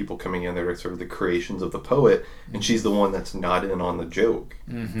people coming in that are sort of the creations of the poet, and she's the one that's not in on the joke.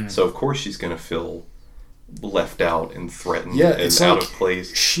 So of course she's going to feel left out and threatened and out of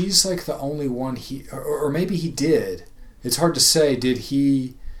place. She's like the only one or maybe he did. It's hard to say. Did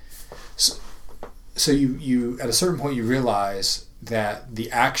he? So you at a certain point you realize that the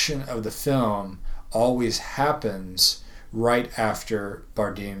action of the film always happens right after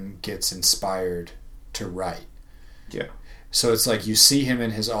Bardem gets inspired to write. Yeah. So it's like you see him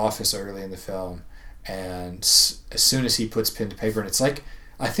in his office early in the film, and as soon as he puts pen to paper, and it's like,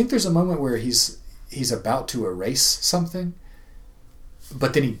 I think there's a moment where he's about to erase something,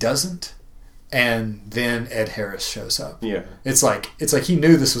 but then he doesn't, and then Ed Harris shows up. Yeah. It's like he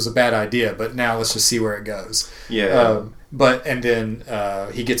knew this was a bad idea, but now let's just see where it goes. Yeah. And then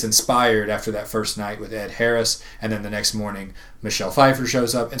he gets inspired after that first night with Ed Harris, and then the next morning Michelle Pfeiffer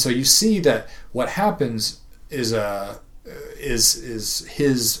shows up, and so you see that what happens is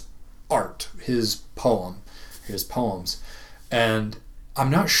his art, his poems, and I'm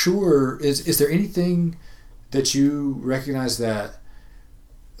not sure. Is there anything that you recognize that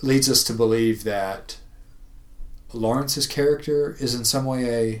leads us to believe that Lawrence's character is in some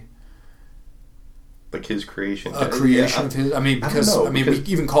way like his creation. A creation of his. I mean, because we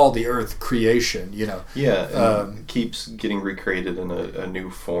even call the Earth creation. You know. Yeah, and keeps getting recreated in a new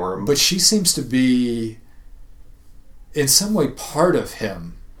form. But she seems to be, in some way, part of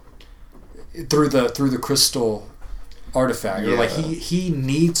him through the crystal artifact. Yeah. Like he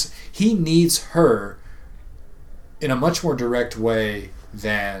needs her in a much more direct way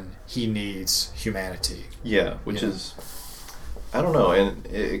than he needs humanity. Yeah, which is, I don't know, and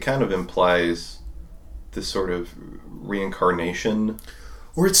it kind of implies this sort of reincarnation.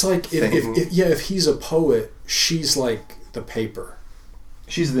 Or it's like if he's a poet, she's like the paper.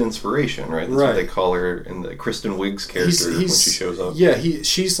 She's the inspiration, right? That's what they call her in the Kristen Wiig's character when she shows up. Yeah,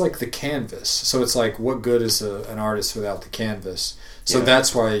 she's like the canvas. So it's like, what good is an artist without the canvas? So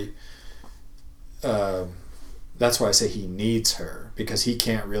that's why I say he needs her, because he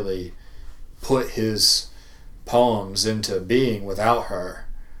can't really put his poems into being without her.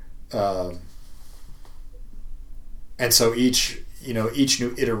 And so each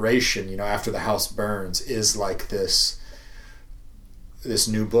new iteration, after the house burns, is like this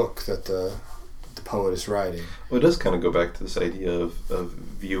new book that the poet is writing. Well, it does kind of go back to this idea of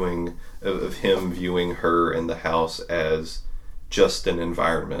him viewing her and the house as just an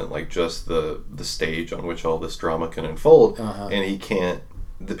environment, like just the stage on which all this drama can unfold, and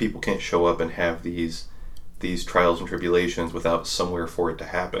the people can't show up and have these trials and tribulations without somewhere for it to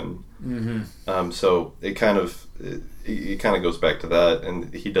happen. Mm-hmm. So it kind of goes back to that,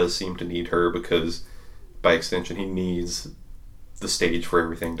 and he does seem to need her because, by extension, he needs the stage for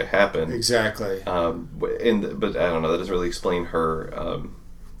everything to happen. Exactly. But I don't know. That doesn't really explain her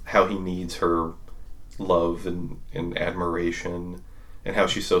how he needs her love and admiration, and how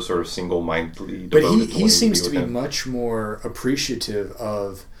she's so sort of single-mindedly devoted. But he seems to be much more appreciative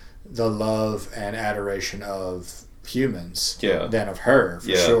of the love and adoration of humans than of her,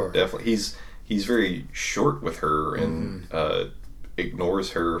 for sure. Definitely. He's very short with her and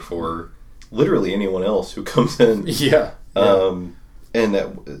ignores her for literally anyone else who comes in. Yeah. And that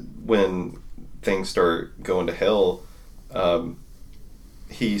when things start going to hell,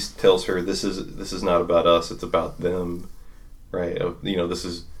 he tells her, this is not about us, it's about them, right?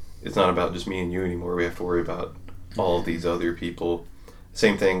 It's not about just me and you anymore. We have to worry about all of these other people.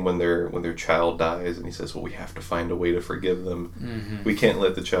 Same thing when their child dies, and he says, well, we have to find a way to forgive them. Mm-hmm. We can't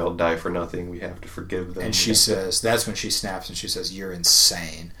let the child die for nothing. We have to forgive them. And she says, that's when she snaps and she says, you're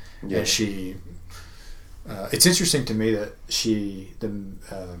insane. Yeah. And she... it's interesting to me that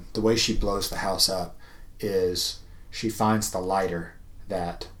the way she blows the house up is she finds the lighter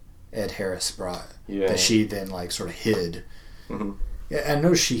that Ed Harris brought, that she then sort of hid. Mm-hmm. Yeah, I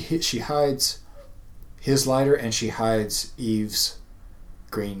know she hides his lighter, and she hides Eve's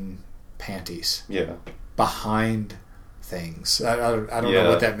green panties behind things. I don't know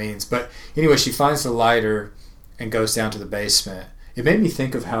what that means, but anyway, she finds the lighter and goes down to the basement. It made me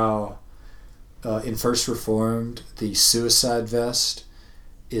think of how in First Reformed, the suicide vest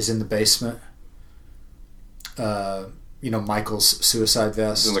is in the basement. Michael's suicide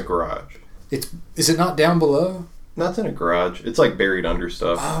vest. It's in the garage. Is it not down below? No, it's in a garage. It's buried under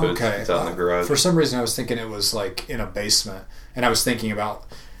stuff, but it's out in the garage. For some reason, I was thinking it was in a basement, and I was thinking about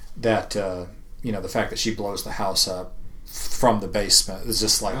that. The fact that she blows the house up from the basement is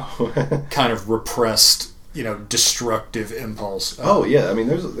just kind of repressed, destructive impulse. I mean,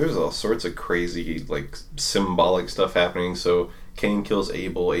 there's all sorts of crazy symbolic stuff happening. So Cain kills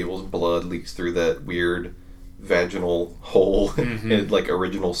Abel. Abel's blood leaks through that weird vaginal hole,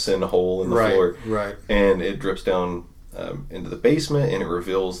 original sin hole in the floor, right? And it drips down into the basement, and it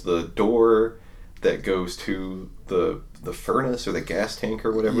reveals the door that goes to the furnace or the gas tank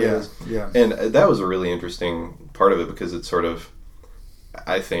or whatever it is. Yeah. And that was a really interesting part of it, because it's sort of,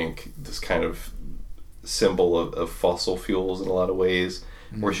 I think, this kind of symbol of fossil fuels in a lot of ways,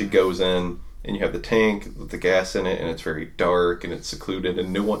 where she goes in and you have the tank with the gas in it, and it's very dark and it's secluded,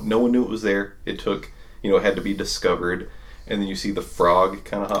 and no one knew it was there. It took, it had to be discovered, and then you see the frog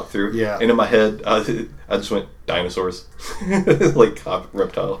kind of hop through. Yeah. And in my head, I just went, dinosaurs,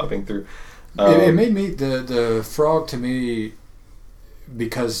 reptile hopping through. It made me the frog to me,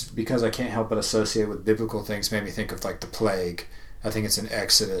 because I can't help but associate with biblical things, made me think of the plague. I think it's in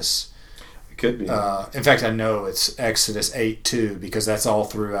Exodus. It could be. In fact, I know it's Exodus 8:2, because that's all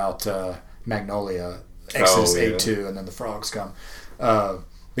throughout Magnolia. Exodus 8:2, and then the frogs come. But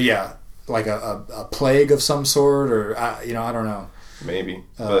yeah, a plague of some sort, or I don't know. Maybe,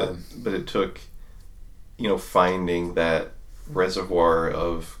 but it took, finding that reservoir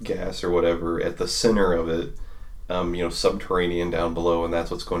of gas or whatever at the center of it, subterranean down below, and that's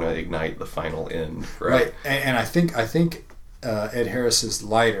what's going to ignite the final end, right? And I think Ed Harris's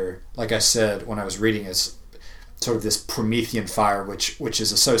lighter, like I said when I was reading, is sort of this Promethean fire, which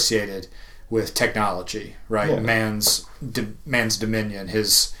is associated with technology, right? Yeah. Man's dominion,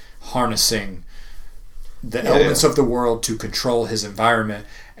 his harnessing the elements of the world to control his environment,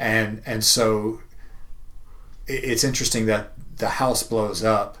 and so it's interesting that the house blows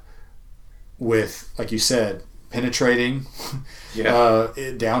up with, like you said, penetrating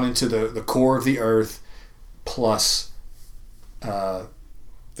down into the core of the earth, plus man's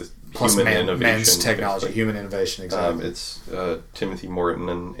technology, basically. Human innovation, exactly. It's Timothy Morton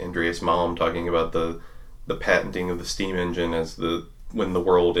and Andreas Malm talking about the patenting of the steam engine as when the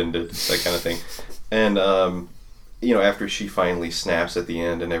world ended, that kind of thing. And after she finally snaps at the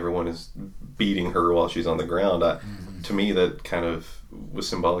end and everyone is beating her while she's on the ground, to me that kind of was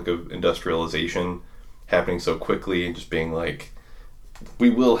symbolic of industrialization happening so quickly and just being like, we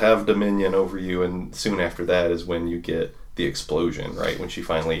will have dominion over you. And soon after that is when you get the explosion, right? When she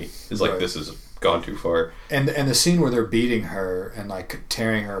finally is like, this has gone too far. And the scene where they're beating her and like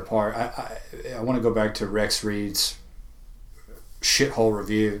tearing her apart, I want to go back to Rex Reed's shithole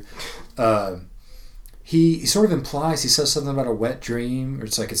review. He sort of implies, he says something about a wet dream, or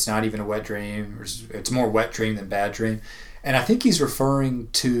it's like it's not even a wet dream, or it's more wet dream than bad dream. And I think he's referring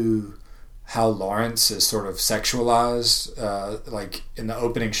to how Lawrence is sort of sexualized, like in the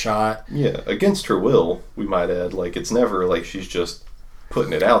opening shot. Yeah, against her will, we might add. Like, it's never like she's just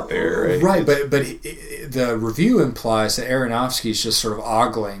putting it out there, right? Right, but the review implies that Aronofsky's just sort of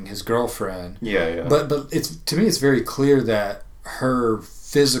ogling his girlfriend. Yeah. But it's, to me, it's very clear that her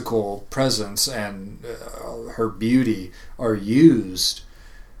physical presence and her beauty are used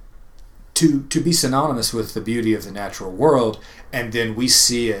to be synonymous with the beauty of the natural world, and then we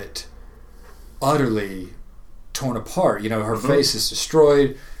see it utterly torn apart. Her face is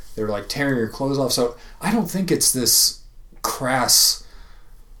destroyed. They're like tearing her clothes off. So I don't think it's this crass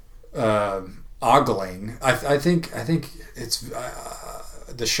ogling. I think it's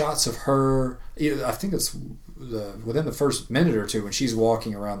the shots of her. I think it's within the first minute or two when she's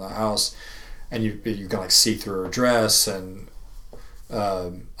walking around the house, and you can like see through her dress, and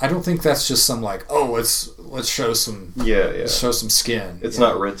I don't think that's just some like, let's show some show some skin. It's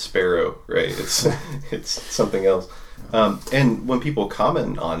not Red Sparrow, right? It's something else. And when people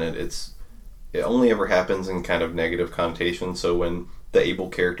comment on it, it only ever happens in kind of negative connotation. So when the Abel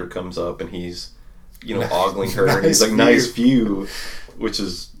character comes up and he's ogling her, and he's like, nice view, which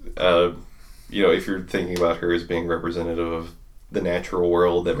is if you're thinking about her as being representative of the natural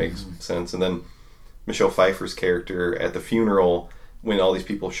world, that makes sense. And then Michelle Pfeiffer's character at the funeral, when all these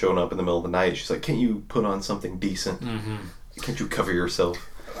people showing up in the middle of the night, she's like, can't you put on something decent? Can't you cover yourself?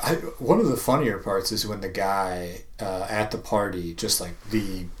 One of the funnier parts is when the guy at the party, just like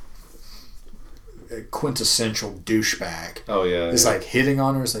the quintessential douchebag, is like hitting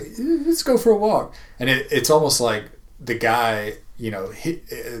on her. It's like, let's go for a walk. And it's almost like the guy,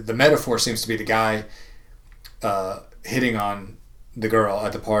 the metaphor seems to be the guy hitting on the girl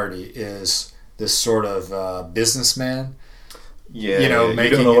at the party is this sort of businessman. Yeah, you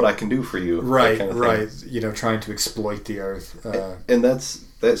don't know what I can do for you. Right, kind of right. Trying to exploit the earth. And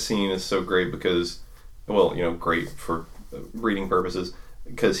that scene is so great because, great for reading purposes,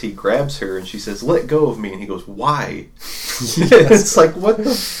 because he grabs her and she says, "Let go of me," and he goes, "Why?" It's like, what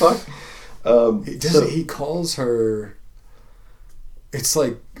the fuck? He calls her. It's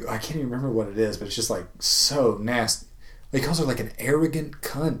like, I can't even remember what it is, but it's just like so nasty. He calls her like an arrogant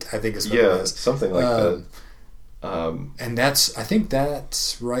cunt, I think is what it is. Something like that. And I think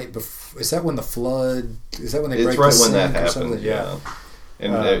that's right before. Is that when the flood? Is that when they break the sink? It's right when that happens. Yeah.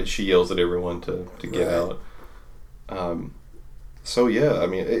 And she yells at everyone to get out. So yeah, I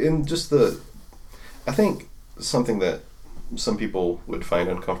mean, and just I think something that some people would find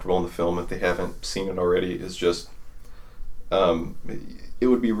uncomfortable in the film if they haven't seen it already is just, it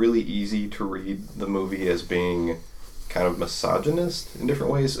would be really easy to read the movie as being kind of misogynist in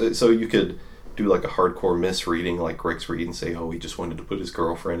different ways. So you could do like a hardcore misreading like Rex Reed and say, he just wanted to put his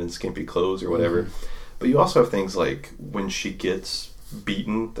girlfriend in skimpy clothes or whatever. But you also have things like when she gets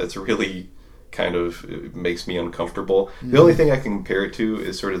beaten, that's really kind of, it makes me uncomfortable. The only thing I can compare it to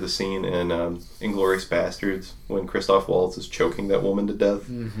is sort of the scene in Inglourious Bastards when Christoph Waltz is choking that woman to death.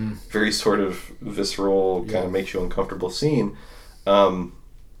 Very sort of visceral, kind of makes you uncomfortable scene.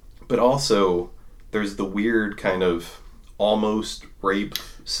 But also there's the weird kind of almost rape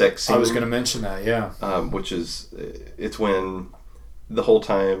sex scene. I was going to mention that, yeah. Which is, it's when the whole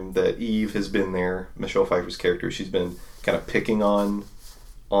time that Eve has been there, Michelle Pfeiffer's character, she's been kind of picking on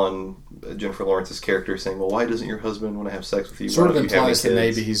on Jennifer Lawrence's character saying, well, why doesn't your husband want to have sex with you? Sort of implies that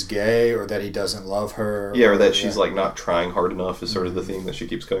maybe he's gay or that he doesn't love her. Yeah, or that she's like not trying hard enough is sort of the theme that she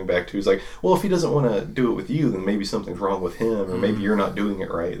keeps coming back to. He's like, well, if he doesn't want to do it with you, then maybe something's wrong with him, or maybe you're not doing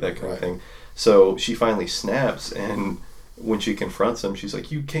it right, that kind of thing. So she finally snaps, and when she confronts him, she's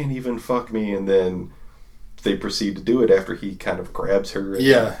like, you can't even fuck me, and then they proceed to do it after he kind of grabs her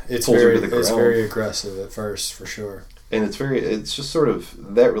and it's pulls her to the ground. It's very aggressive at first, for sure. And it's just sort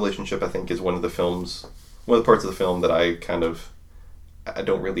of, that relationship I think is one of the parts of the film that I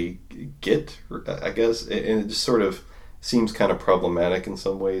don't really get, I guess. And it just sort of seems kind of problematic in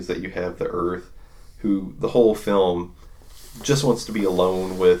some ways that you have the Earth, who the whole film just wants to be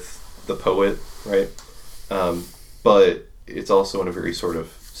alone with the poet, right? But it's also in a very sort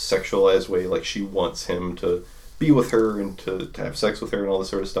of sexualized way, like she wants him to be with her and to have sex with her and all this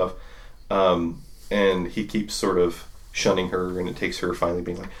sort of stuff. And he keeps sort of shunning her, and it takes her finally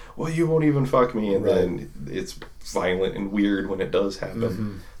being like, well, you won't even fuck me, and then it's violent and weird when it does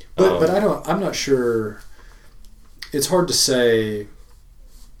happen. But I'm not sure, it's hard to say,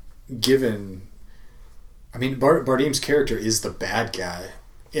 given, I mean, Bardem's character is the bad guy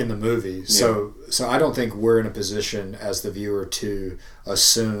in the movie, so I don't think we're in a position as the viewer to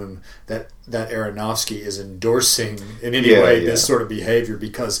assume that Aronofsky is endorsing in any way this sort of behavior,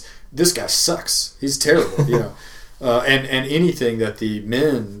 because this guy sucks. He's terrible, you know. And anything that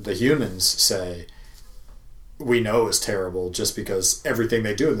the humans say, we know is terrible, just because everything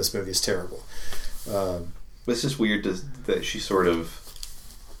they do in this movie is terrible. But it's just weird that she sort of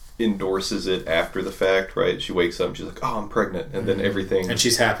endorses it after the fact, right? She wakes up and she's like, oh, I'm pregnant, and then everything, and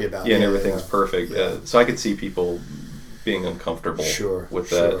she's happy about it. And everything's perfect. So I could see people being uncomfortable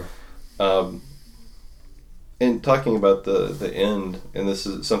with that. And talking about the end, and this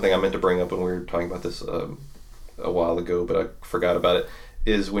is something I meant to bring up when we were talking about this a while ago, but I forgot about it,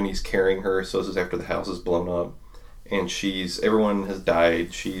 is when he's carrying her. So this is after the house is blown up, and everyone has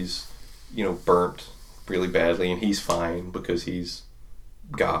died. She's, burnt really badly, and he's fine because he's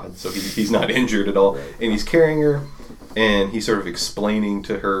God, so he's not injured at all. And he's carrying her, and he's sort of explaining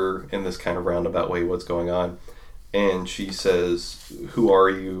to her in this kind of roundabout way what's going on. And she says, who are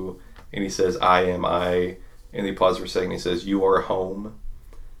you? And he says, I am I. And he pauses for a second, and he says, you are home.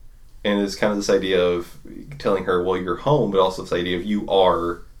 And it's kind of this idea of telling her, well, you're home, but also this idea of you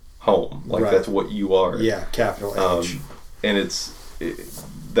are home. Like, that's what you are. Yeah, capital H. And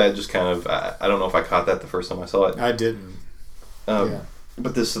that just kind of, I don't know if I caught that the first time I saw it. I didn't.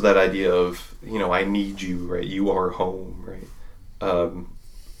 But this is that idea of, I need you, right? You are home, right?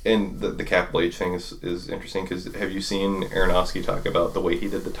 And the capital H thing is interesting, because have you seen Aronofsky talk about the way he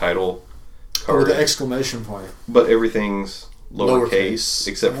did the title card? Or the exclamation point. But everything's lowercase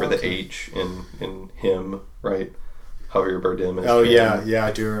except for the H in him, right? Javier Bardem. Yeah,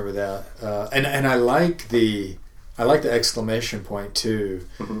 I do remember that. And I like the exclamation point too,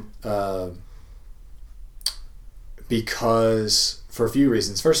 because for a few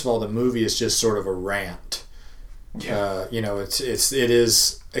reasons. First of all, the movie is just sort of a rant. Yeah. It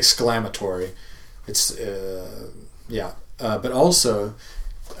is exclamatory. It's but also,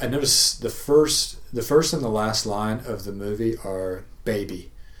 I noticed the first and the last line of the movie are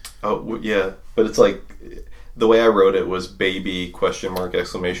baby. Oh yeah, but it's like the way I wrote it was baby ?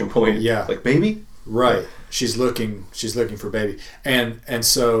 Exclamation point. Yeah, like baby. Right. She's looking for baby, and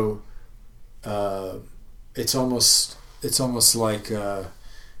so it's almost like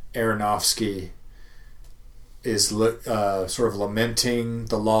Aronofsky is sort of lamenting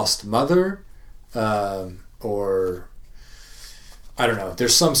the lost mother, or I don't know.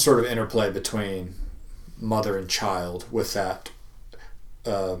 There's some sort of interplay between mother and child with that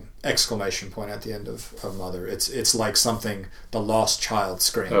exclamation point at the end of mother. It's like something the lost child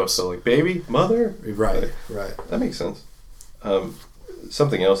screams. Oh, so like baby, mother? Right. That makes sense.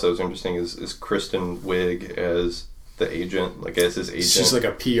 Something else that was interesting is Kristen Wiig as the agent, like as his agent. She's like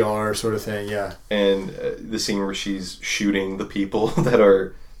a PR sort of thing, yeah. And the scene where she's shooting the people that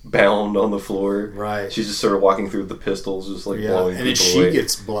are bound on the floor. Right. She's just sort of walking through with the pistols, just like blowing people away. And then she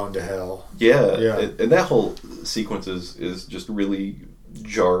gets blown to hell. Yeah. And that whole sequence is just really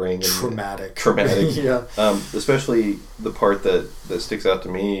jarring and traumatic. Yeah. Especially the part that sticks out to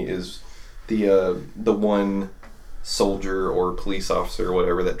me is the one soldier or police officer or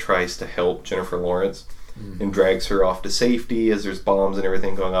whatever that tries to help Jennifer Lawrence and drags her off to safety as there's bombs and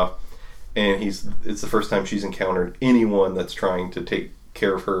everything going off. And it's the first time she's encountered anyone that's trying to take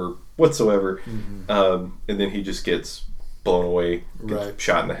care of her whatsoever. And then he just gets blown away, gets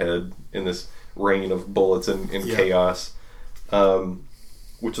shot in the head in this rain of bullets and chaos,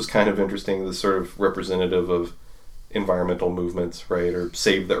 which was kind of interesting, this sort of representative of environmental movements, right, or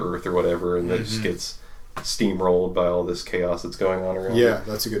save the Earth or whatever, and that just gets steamrolled by all this chaos that's going on around. Yeah,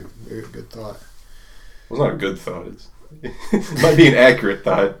 that's a good thought. Well, it's not a good thought. It might be an accurate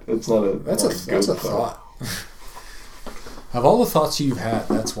thought. It's not a. That's a thought. Of all the thoughts you've had,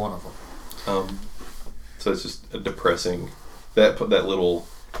 that's one of them. So it's just a depressing. That little,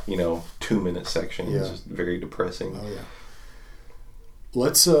 2-minute section is just very depressing. Oh yeah.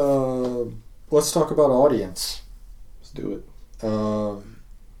 Let's talk about audience. Let's do it.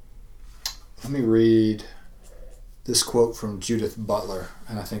 Let me read this quote from Judith Butler,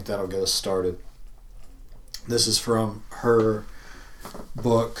 and I think that'll get us started. This is from her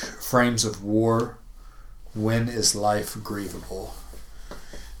book, Frames of War, When is Life Grievable?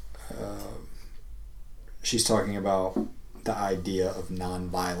 She's talking about the idea of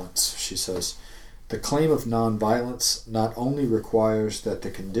nonviolence. She says, the claim of nonviolence not only requires that the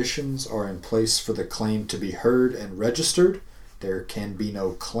conditions are in place for the claim to be heard and registered, there can be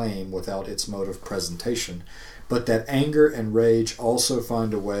no claim without its mode of presentation, but that anger and rage also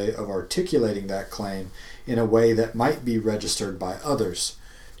find a way of articulating that claim in a way that might be registered by others.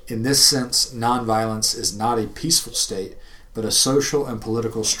 In this sense, nonviolence is not a peaceful state, but a social and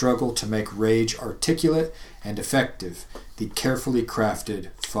political struggle to make rage articulate and effective, the carefully crafted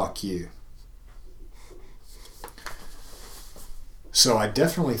fuck you. So I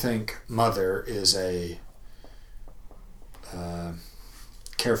definitely think Mother is a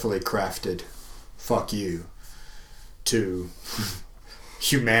carefully crafted fuck you to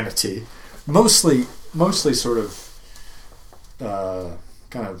humanity. Mostly sort of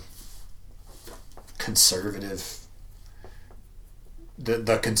kind of conservative,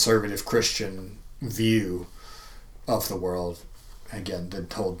 the conservative Christian view of the world. Again, the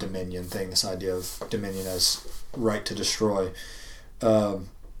whole dominion thing, this idea of dominion as right to destroy. So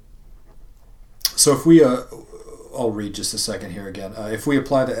if we, I'll read just a second here again. If we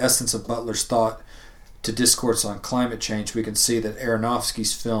apply the essence of Butler's thought to discourse on climate change, we can see that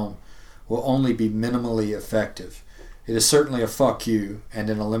Aronofsky's film will only be minimally effective. It is certainly a fuck you, and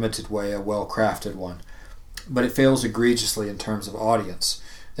in a limited way, a well-crafted one. But it fails egregiously in terms of audience.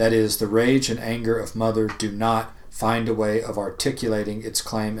 That is, the rage and anger of Mother do not find a way of articulating its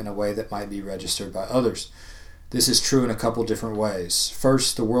claim in a way that might be registered by others. This is true in a couple different ways.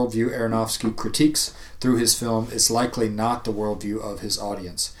 First, the worldview Aronofsky critiques through his film is likely not the worldview of his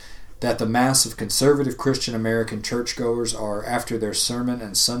audience. That the mass of conservative Christian American churchgoers are, after their sermon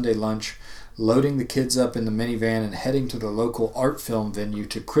and Sunday lunch, loading the kids up in the minivan and heading to the local art film venue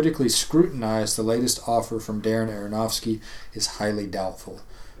to critically scrutinize the latest offer from Darren Aronofsky is highly doubtful.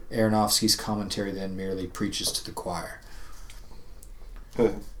 Aronofsky's commentary then merely preaches to the choir.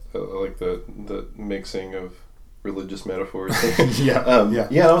 I like the mixing of religious metaphors. Yeah.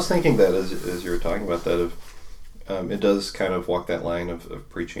 I was thinking that as you were talking about that, it does kind of walk that line of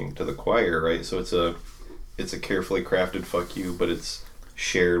preaching to the choir, right? So it's a carefully crafted fuck you, but it's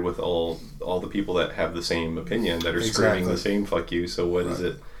shared with all the people that have the same opinion, that are screaming the same fuck you. So what is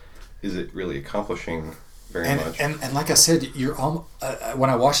it really accomplishing very much? And like I said, you're when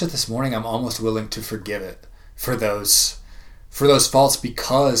I watched it this morning, I'm almost willing to forgive it for those faults,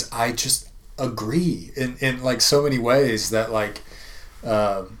 because I just agree in like so many ways that like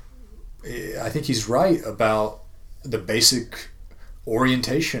I think he's right about the basic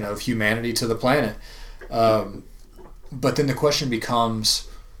orientation of humanity to the planet. But then the question becomes,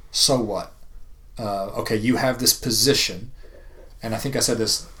 so what? Okay, you have this position, and I think I said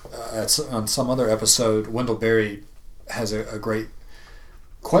this on some other episode. Wendell Berry has a great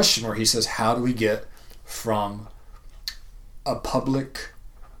question where he says, how do we get from a public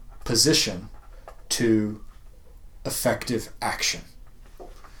position to effective action?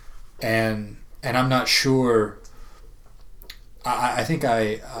 And I'm not sure. I think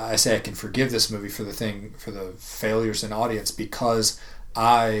I say I can forgive this movie for the failures in audience, because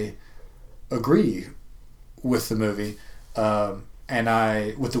I agree with the movie, and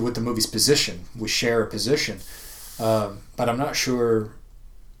with the movie's position. We share a position, but I'm not sure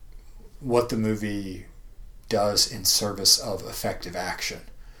what the movie does in service of effective action.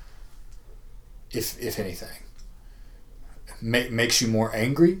 If anything, makes you more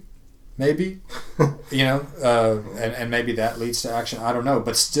angry. Maybe, and maybe that leads to action. I don't know,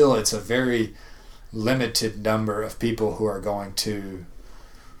 but still, it's a very limited number of people who are going to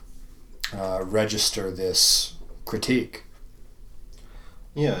register this critique.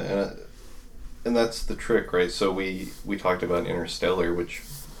 Yeah, and that's the trick, right? So we talked about Interstellar, which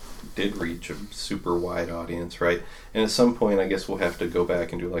did reach a super wide audience, right? And at some point, I guess we'll have to go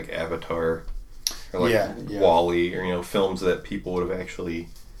back and do like Avatar, or like WALL-E, or films that people would have actually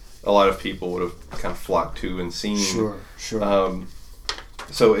a lot of people would have kind of flocked to and seen. Sure.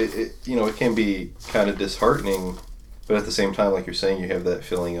 So it can be kind of disheartening, but at the same time, like you're saying, you have that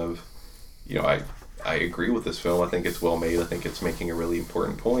feeling of, I agree with this film. I think it's well made. I think it's making a really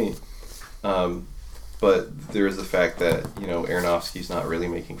important point. But there is the fact that, Aronofsky's not really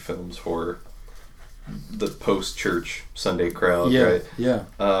making films for the post-church Sunday crowd, right? Yeah.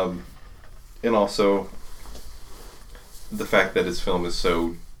 And also the fact that his film is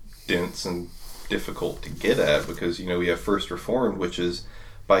so dense and difficult to get at, because, we have First Reformed, which is,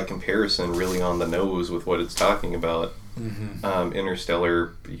 by comparison, really on the nose with what it's talking about. Mm-hmm.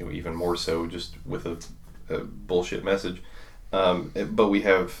 Interstellar, even more so, just with a bullshit message. But we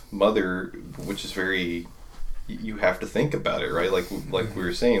have Mother, which is very, you have to think about it, right? Like we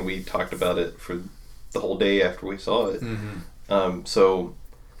were saying, we talked about it for the whole day after we saw it. Mm-hmm. So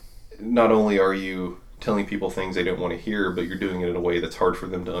not only are you telling people things they don't want to hear, but you're doing it in a way that's hard for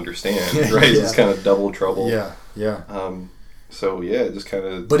them to understand, right? Yeah. It's kind of double trouble. Yeah. So yeah, just kind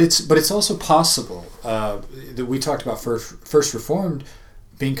of. But it's also possible that we talked about First Reformed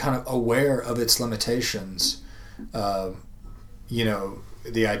being kind of aware of its limitations. The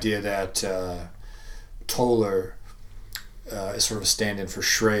idea that Toller is sort of a stand-in for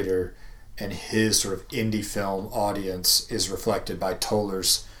Schrader, and his sort of indie film audience is reflected by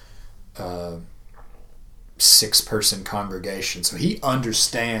Toller's 6-person congregation. So he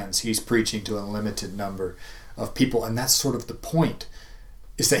understands he's preaching to a limited number of people, and that's sort of the point,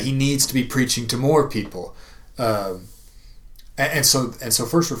 is that he needs to be preaching to more people. And so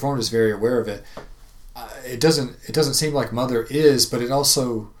First Reformed is very aware of it. It doesn't seem like Mother is, but it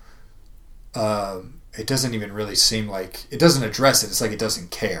also it doesn't even really seem like it doesn't address it. It's like it doesn't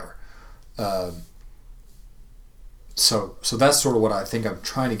care. So that's sort of what I think I'm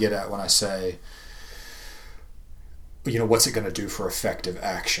trying to get at when I say, what's it going to do for effective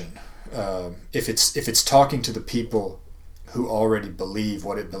action? If it's talking to the people who already believe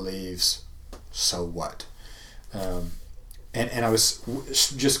what it believes, so what? And I was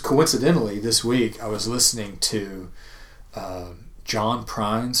just coincidentally this week I was listening to John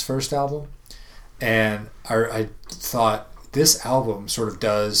Prine's first album, and I thought this album sort of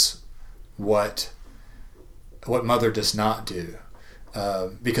does what Mother does not do,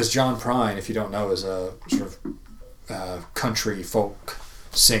 because John Prine, if you don't know, is a sort of country folk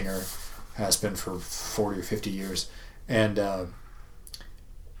singer, has been for 40 or 50 years, and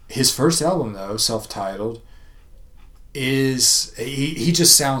his first album, though, self-titled, is he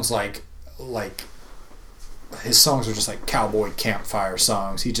just sounds like his songs are just like cowboy campfire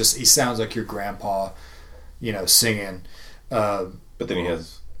songs. He sounds like your grandpa, singing. But then he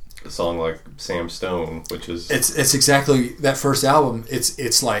has a song like Sam Stone, which is it's exactly that first album.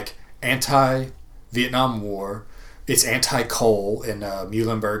 It's like anti-Vietnam War. It's anti-coal in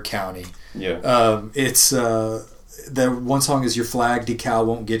Muhlenberg County. Yeah. It's the one song is Your Flag Decal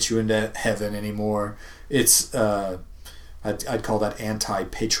Won't Get You Into Heaven Anymore. It's I'd call that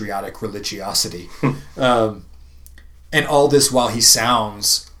anti-patriotic religiosity. And all this while he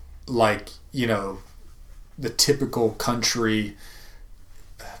sounds like, the typical country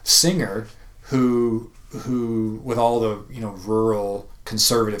singer who with all the, rural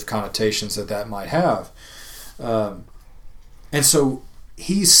conservative connotations that might have. And so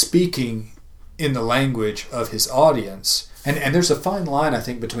he's speaking in the language of his audience. And there's a fine line, I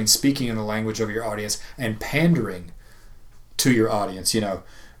think, between speaking in the language of your audience and pandering to your audience,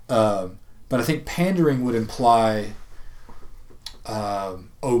 But I think pandering would imply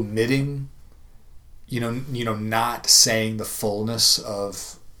omitting, not saying the fullness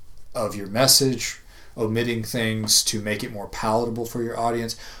of your message, omitting things to make it more palatable for your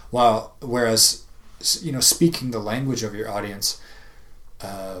audience. Whereas, speaking the language of your audience,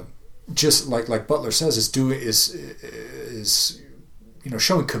 just like Butler says, is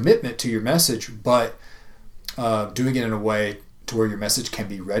showing commitment to your message, but doing it in a way to where your message can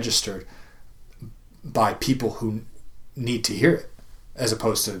be registered by people who need to hear it, as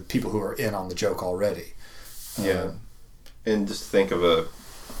opposed to people who are in on the joke already. Yeah, and just think of a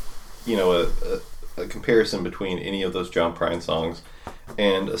comparison between any of those John Prine songs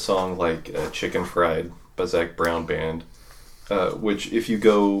and a song like Chicken Fried by Zac Brown Band, which if you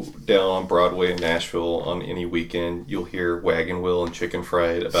go down on Broadway in Nashville on any weekend, you'll hear Wagon Wheel and Chicken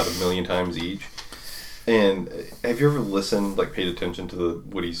Fried about 1 million times each. And have you ever listened, paid attention to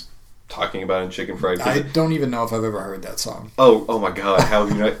what he's talking about in Chicken Fried? I don't even know if I've ever heard that song. Oh my God! How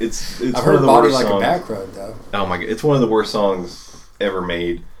have you not? It's I've one heard of the Body worst Like songs. a Back Road, though. Oh my God! It's one of the worst songs ever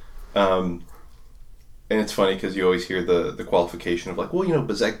made. And it's funny because you always hear the qualification of but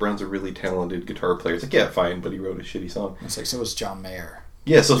Zac Brown's a really talented guitar player. It's like, yeah, fine, but he wrote a shitty song. It's like, so was John Mayer.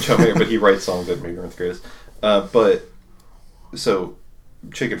 Yeah, so John Mayer, but he writes songs that maybe aren't the greatest. But so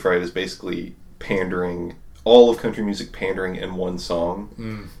Chicken Fried is basically pandering, all of country music pandering in one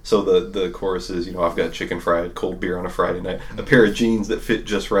song. So the chorus is, I've got chicken fried, cold beer on a Friday night, a pair of jeans that fit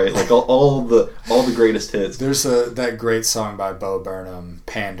just right, like all the greatest hits. There's that great song by Bo Burnham,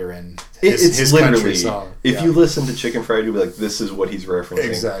 Pandering. It's his literally, country song. If you listen to Chicken Fried, you'll be like, this is what he's referencing.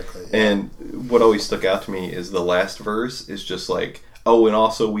 Exactly. Yeah. And what always stuck out to me is the last verse is just like, oh, and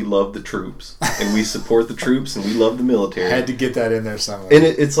also we love the troops, and we support the troops, and we love the military. I had to get that in there somewhere. And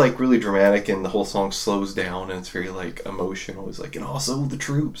it's like really dramatic, and the whole song slows down, and it's very like emotional. It's like, and also the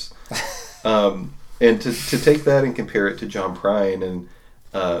troops. And to take that and compare it to John Prine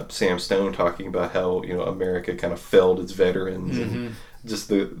and Sam Stone talking about how America kind of failed its veterans, and just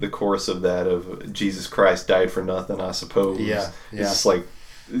the chorus of that of Jesus Christ died for nothing, I suppose. Yeah. It's just like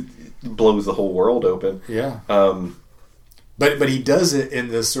it blows the whole world open. Yeah. But he does it in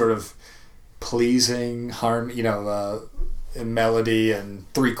this sort of pleasing melody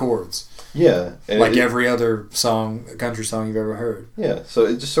and three chords. Yeah. Like every other country song you've ever heard. Yeah. So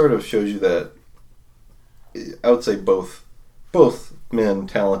it just sort of shows you that I would say both men,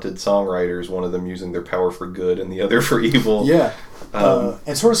 talented songwriters, one of them using their power for good and the other for evil. Yeah.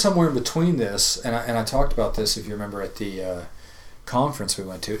 And sort of somewhere in between this, and I talked about this, if you remember, at the conference we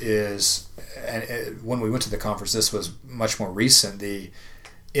went to, when we went to the conference, this was much more recent, the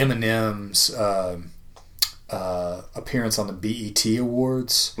Eminem's appearance on the BET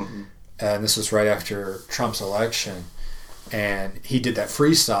Awards, and this was right after Trump's election, and he did that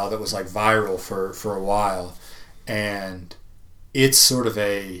freestyle that was like viral for a while, and it's sort of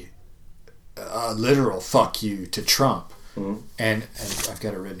a literal fuck you to Trump. And I've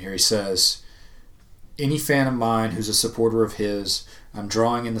got it written here. He says, any fan of mine who's a supporter of his, I'm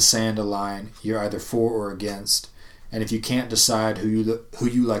drawing in the sand a line. You're either for or against. And if you can't decide who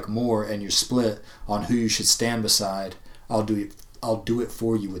you like more, and you're split on who you should stand beside, I'll do it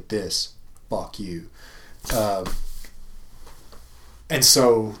for you with this. Fuck you. And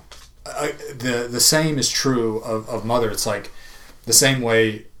so the same is true of Mother. It's like the same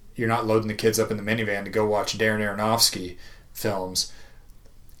way you're not loading the kids up in the minivan to go watch Darren Aronofsky films.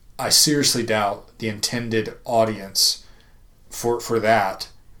 I seriously doubt the intended audience for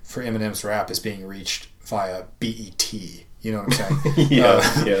Eminem's rap is being reached via BET. You know what I'm saying?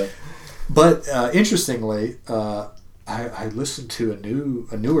 Yeah. But interestingly, I listened to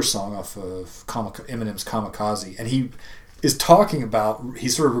a newer song off of Eminem's Kamikaze, and he is talking about, he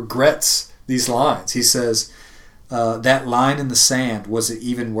sort of regrets these lines. He says, that line in the sand, was it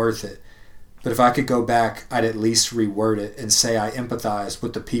even worth it? But if I could go back, I'd at least reword it and say I empathize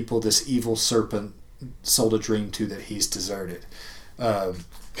with the people this evil serpent sold a dream to that he's deserted.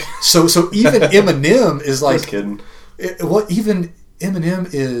 So even Eminem is like... Just kidding. Even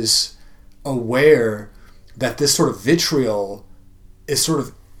Eminem is aware that this sort of vitriol is sort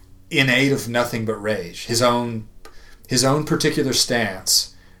of innate of nothing but rage. His own particular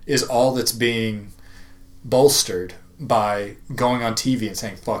stance is all that's being bolstered by going on TV and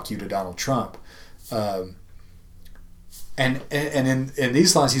saying "fuck you" to Donald Trump, and in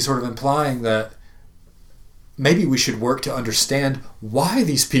these lines he's sort of implying that maybe we should work to understand why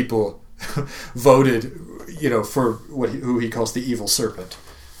these people voted, for who he calls the evil serpent.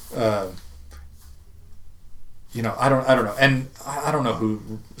 I don't know, and I don't know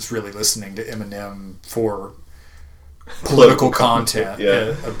who's really listening to Eminem for political content.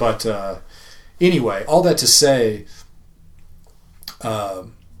 Yeah. But anyway, all that to say,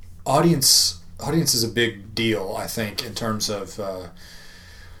 audience is a big deal, I think, in terms of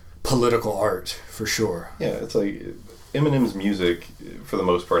political art, for sure. Yeah, it's like Eminem's music, for the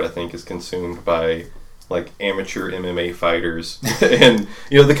most part, I think, is consumed by like amateur MMA fighters, and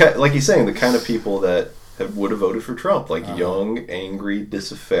like he's saying, the kind of people that would have voted for Trump, like young, angry,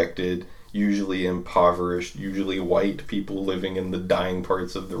 disaffected, usually impoverished, usually white people living in the dying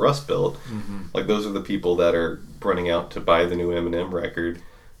parts of the Rust Belt. Like those are the people that are running out to buy the new Eminem record,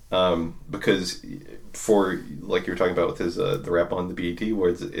 because for, like you're talking about with his the rap on the BET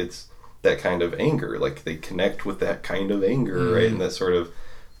Awards, it's that kind of anger. Like they connect with that kind of anger, right? And that sort of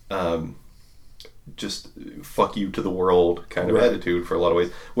just fuck you to the world kind of attitude for a lot of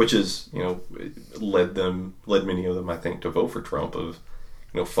ways, which is led many of them, I think, to vote for Trump. Of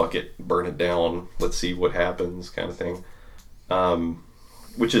fuck it, burn it down, let's see what happens, kind of thing.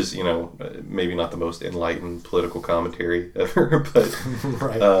 Which is, maybe not the most enlightened political commentary ever, but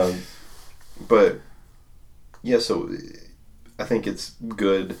right. But yeah, so I think it's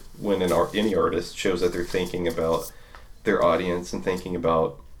good when any artist shows that they're thinking about their audience and thinking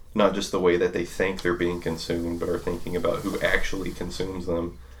about not just the way that they think they're being consumed, but are thinking about who actually consumes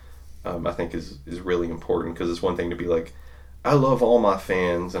them, I think is really important. Because it's one thing to be like, I love all my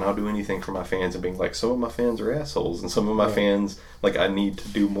fans and I'll do anything for my fans, and being like, some of my fans are assholes, and some of my fans, like, I need to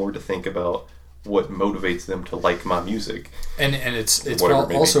do more to think about what motivates them to like my music. And it's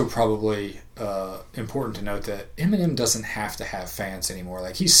also probably important to note that Eminem doesn't have to have fans anymore.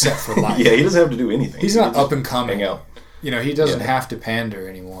 Like, he's set for life. Yeah, he doesn't have to do anything. He's not up and coming. Hang out. You know, he doesn't have to pander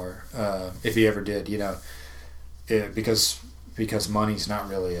anymore, if he ever did, you know, because money's not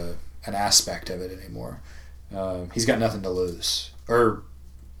really an aspect of it anymore. He's got nothing to lose. Or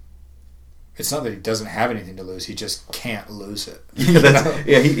it's not that he doesn't have anything to lose, he just can't lose it.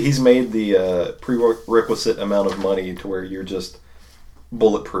 He's made the prerequisite amount of money to where you're just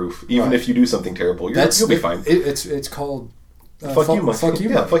bulletproof. Even if you do something terrible, you'll be fine. It's called fuck you money. Fuck you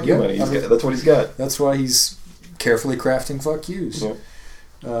money. Fuck you money. That's what he's got. That's why he's carefully crafting fuck yous.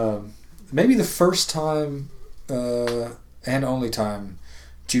 Maybe the first time and only time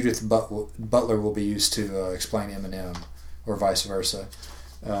Judith Butler will be used to explain Eminem, or vice versa.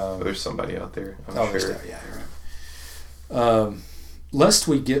 There's somebody out there. I'm sure. Yeah, you're right. Lest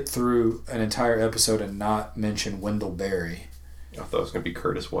we get through an entire episode and not mention Wendell Berry. I thought it was going to be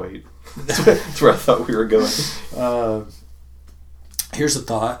Curtis White. That's where I thought we were going. Here's a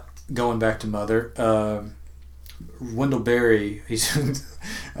thought, going back to Mother. Wendell Berry,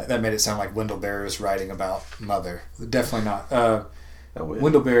 that made it sound like Wendell Berry was writing about Mother. Definitely not.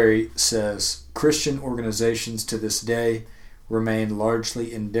 Wendell Berry says, Christian organizations to this day remain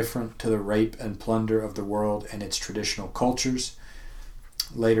largely indifferent to the rape and plunder of the world and its traditional cultures.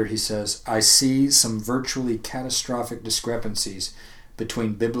 Later he says, I see some virtually catastrophic discrepancies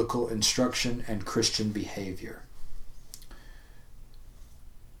between biblical instruction and Christian behavior.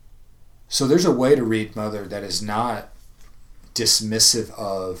 So there's a way to read Mother that is not dismissive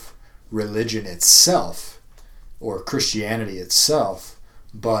of religion itself or Christianity itself,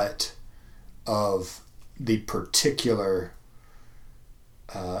 but of the particular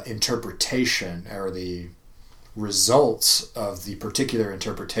interpretation or the results of the particular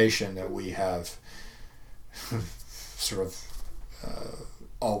interpretation that we have sort of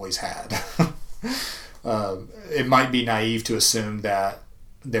always had. It might be naive to assume that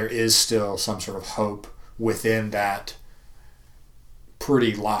there is still some sort of hope within that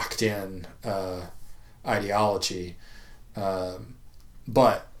pretty locked in ideology.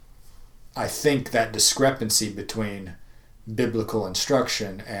 But I think that discrepancy between biblical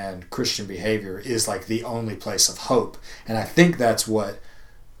instruction and Christian behavior is like the only place of hope. And I think that's what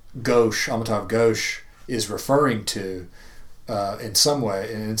Amitav Ghosh is referring to in some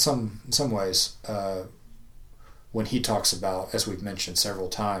way, and in some ways, when he talks about, as we've mentioned several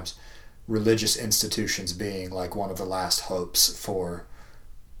times, religious institutions being like one of the last hopes for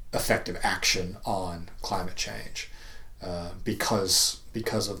effective action on climate change, because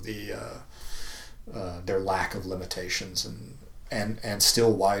of the their lack of limitations and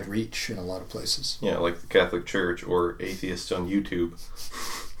still wide reach in a lot of places. Yeah, like the Catholic Church or atheists on YouTube.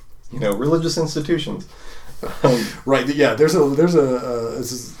 Religious institutions. Right. Yeah. There's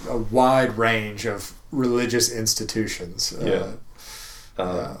a wide range of religious institutions.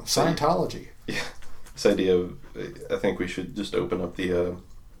 Scientology. Yeah. This idea of, I think we should just open up the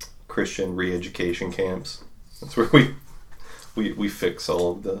Christian re-education camps. That's where we fix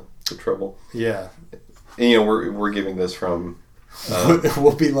all of the trouble. Yeah. And, we're giving this from.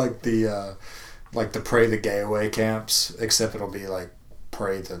 We'll be like the Pray the Gay Away camps, except it'll be like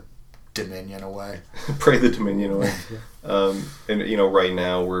Pray the Dominion Away. Pray the Dominion Away. And right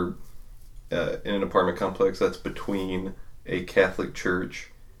now we're in an apartment complex that's between a Catholic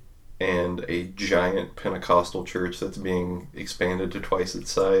church and a giant Pentecostal church that's being expanded to twice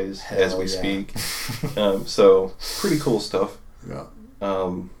its size as we speak. So pretty cool stuff.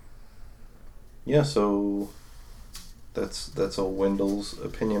 Yeah. So that's all Wendell's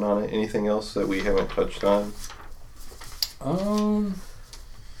opinion on it. Anything else that we haven't touched on? I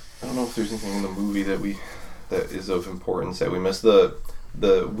don't know if there's anything in the movie that is of importance that we missed. The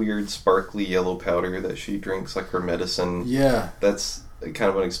weird sparkly yellow powder that she drinks like her medicine. Yeah. That's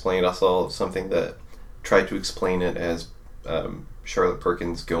kind of unexplained. I saw something that tried to explain it as Charlotte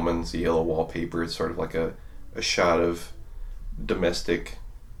Perkins Gilman's Yellow Wallpaper. It's sort of like a shot of domestic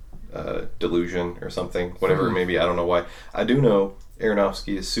delusion or something. Whatever it may be. I don't know why. I do know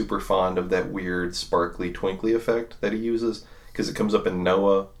Aronofsky is super fond of that weird sparkly twinkly effect that he uses, because it comes up in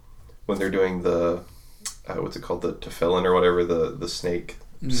Noah when they're doing the what's it called, the tefillin or whatever, the snake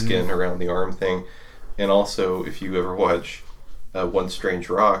skin around the arm thing. And also, if you ever watch One Strange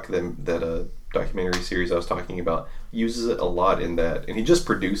Rock, that documentary series I was talking about, uses it a lot in that, and he just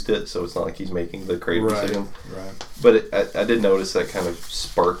produced it, so it's not like he's making the creative decisions. Right. But I did notice that kind of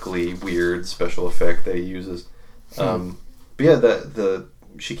sparkly, weird special effect that he uses. But yeah,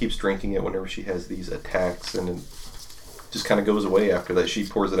 she keeps drinking it whenever she has these attacks, and it just kind of goes away after that. She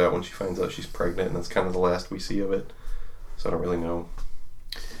pours it out when she finds out she's pregnant, and that's kind of the last we see of it. So I don't really know.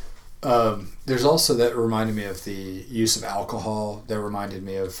 There's also that reminded me of the use of alcohol. That reminded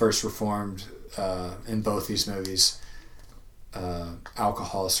me of First Reformed in both these movies.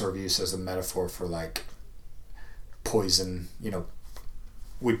 Alcohol is sort of used as a metaphor for like poison.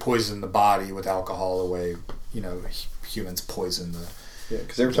 We poison the body with alcohol the way humans poison the. Yeah,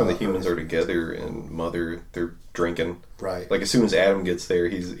 because every time the humans are together in Mother, they're drinking. Right. Like as soon as Adam gets there,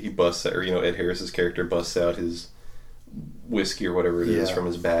 he busts out, or Ed Harris's character busts out his whiskey or whatever it is from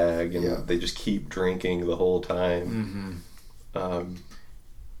his bag, and they just keep drinking the whole time. Mm-hmm.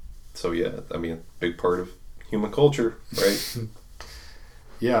 So yeah, I mean, a big part of human culture, right?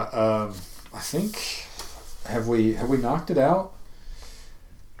 Yeah, I think have we knocked it out?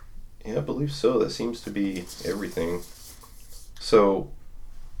 Yeah, I believe so. That seems to be everything. So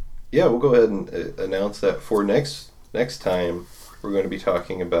yeah, we'll go ahead and announce that for next time we're going to be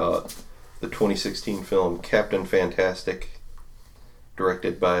talking about the 2016 film Captain Fantastic,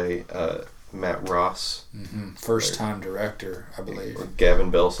 directed by Matt Ross. Mm-hmm. First-time director, I believe. Or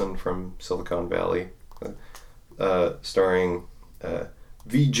Gavin Belson from Silicon Valley. Starring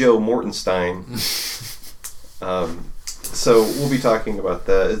Viggo Mortensen. So we'll be talking about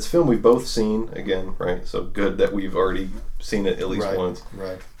that. It's a film we've both seen, again, right? So good that we've already seen it at least once.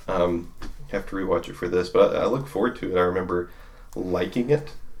 Right. Have to rewatch it for this, but I look forward to it. I remember liking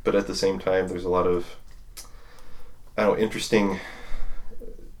it, but at the same time, there's a lot of interesting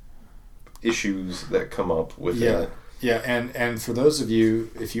issues that come up with it. Yeah, and for those of you,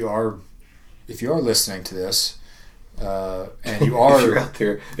 if you are listening to this, and you are if you're out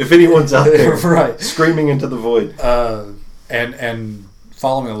there, if anyone's out there, right, screaming into the void, and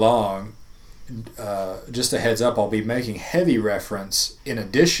following along, just a heads up, I'll be making heavy reference, in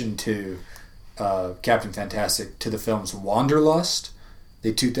addition to Captain Fantastic, to the film's Wanderlust,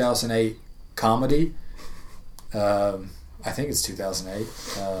 the 2008 comedy. I think it's 2008.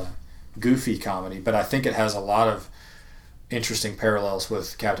 Goofy comedy, but I think it has a lot of interesting parallels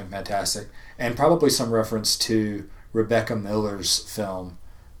with Captain Fantastic, and probably some reference to Rebecca Miller's film,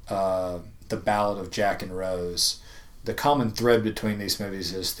 The Ballad of Jack and Rose. The common thread between these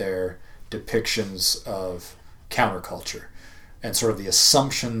movies is their depictions of counterculture and sort of the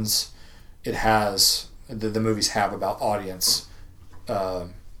assumptions the movies have about audience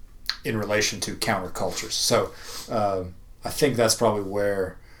in relation to countercultures. So I think that's probably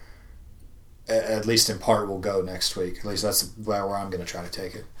where, at least in part, we'll go next week. At least that's where I'm going to try to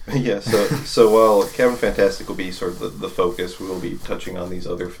take it. Yeah, so while Captain Fantastic will be sort of the focus, we will be touching on these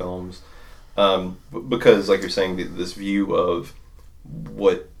other films. Because, like you're saying, this view of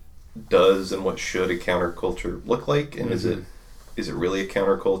what does and what should a counterculture look like, and is it really a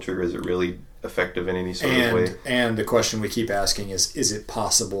counterculture? Is it really effective in any sort of way? And the question we keep asking is it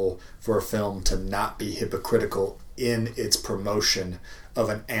possible for a film to not be hypocritical in its promotion of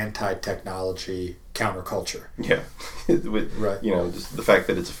an anti-technology counterculture? Yeah. Right. Just the fact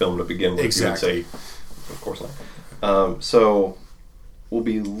that it's a film to begin with. Exactly. You would say, of course not. So we'll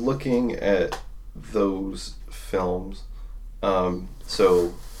be looking at those films.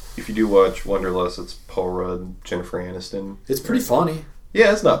 So if you do watch Wanderlust, it's Paul Rudd, Jennifer Aniston. It's pretty funny.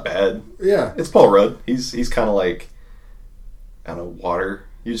 Yeah, it's not bad. Yeah. It's Paul Rudd. He's kind of like, I don't know, water.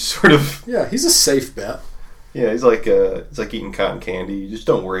 You just sort of... Yeah, he's a safe bet. Yeah, it's like eating cotton candy. You just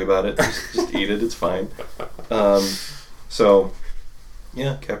don't worry about it. Just eat it. It's fine. So,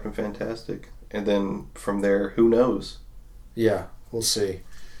 yeah, Captain Fantastic. And then from there, who knows? Yeah, we'll see.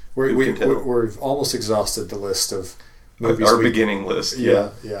 We've almost exhausted the list of movies. Our beginning list.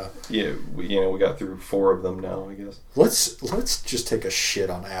 Yeah. We got through 4 of them now, I guess. Let's just take a shit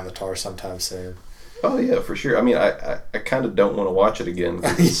on Avatar sometime soon. Oh yeah, for sure. I mean, I kind of don't want to watch it again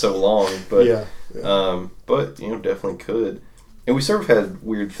because it's so long, but yeah. But definitely could. And we sort of had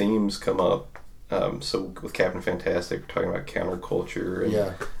weird themes come up. So with Captain Fantastic, we're talking about counterculture,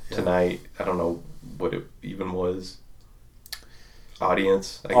 and tonight, I don't know what it even was.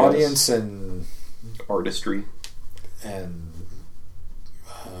 Audience, I guess. And artistry, and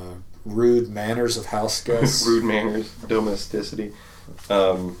rude manners of house guests. Rude manners, domesticity.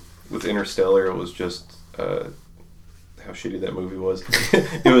 With Interstellar, it was just how shitty that movie was.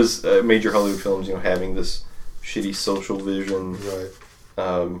 It was major Hollywood films, having this shitty social vision.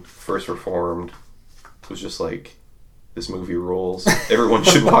 Right. First Reformed was just like this movie rules. Everyone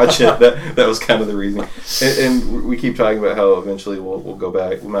should watch it. That was kind of the reason. And we keep talking about how eventually we'll go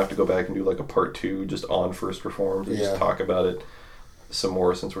back. We might have to go back and do like a part 2 just on First Reformed and just talk about it some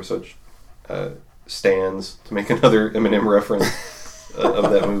more since we're such stans, to make another Eminem reference of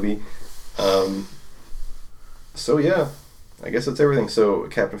that movie. So yeah, I guess that's everything. So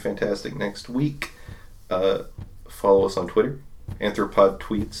Captain Fantastic next week. Follow us on Twitter, Anthropod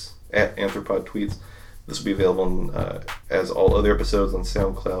Tweets, at Anthropod Tweets. This will be available on, as all other episodes on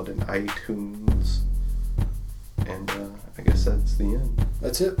SoundCloud and iTunes. And I guess that's the end.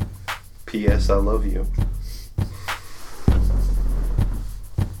 That's it. P.S. I love you.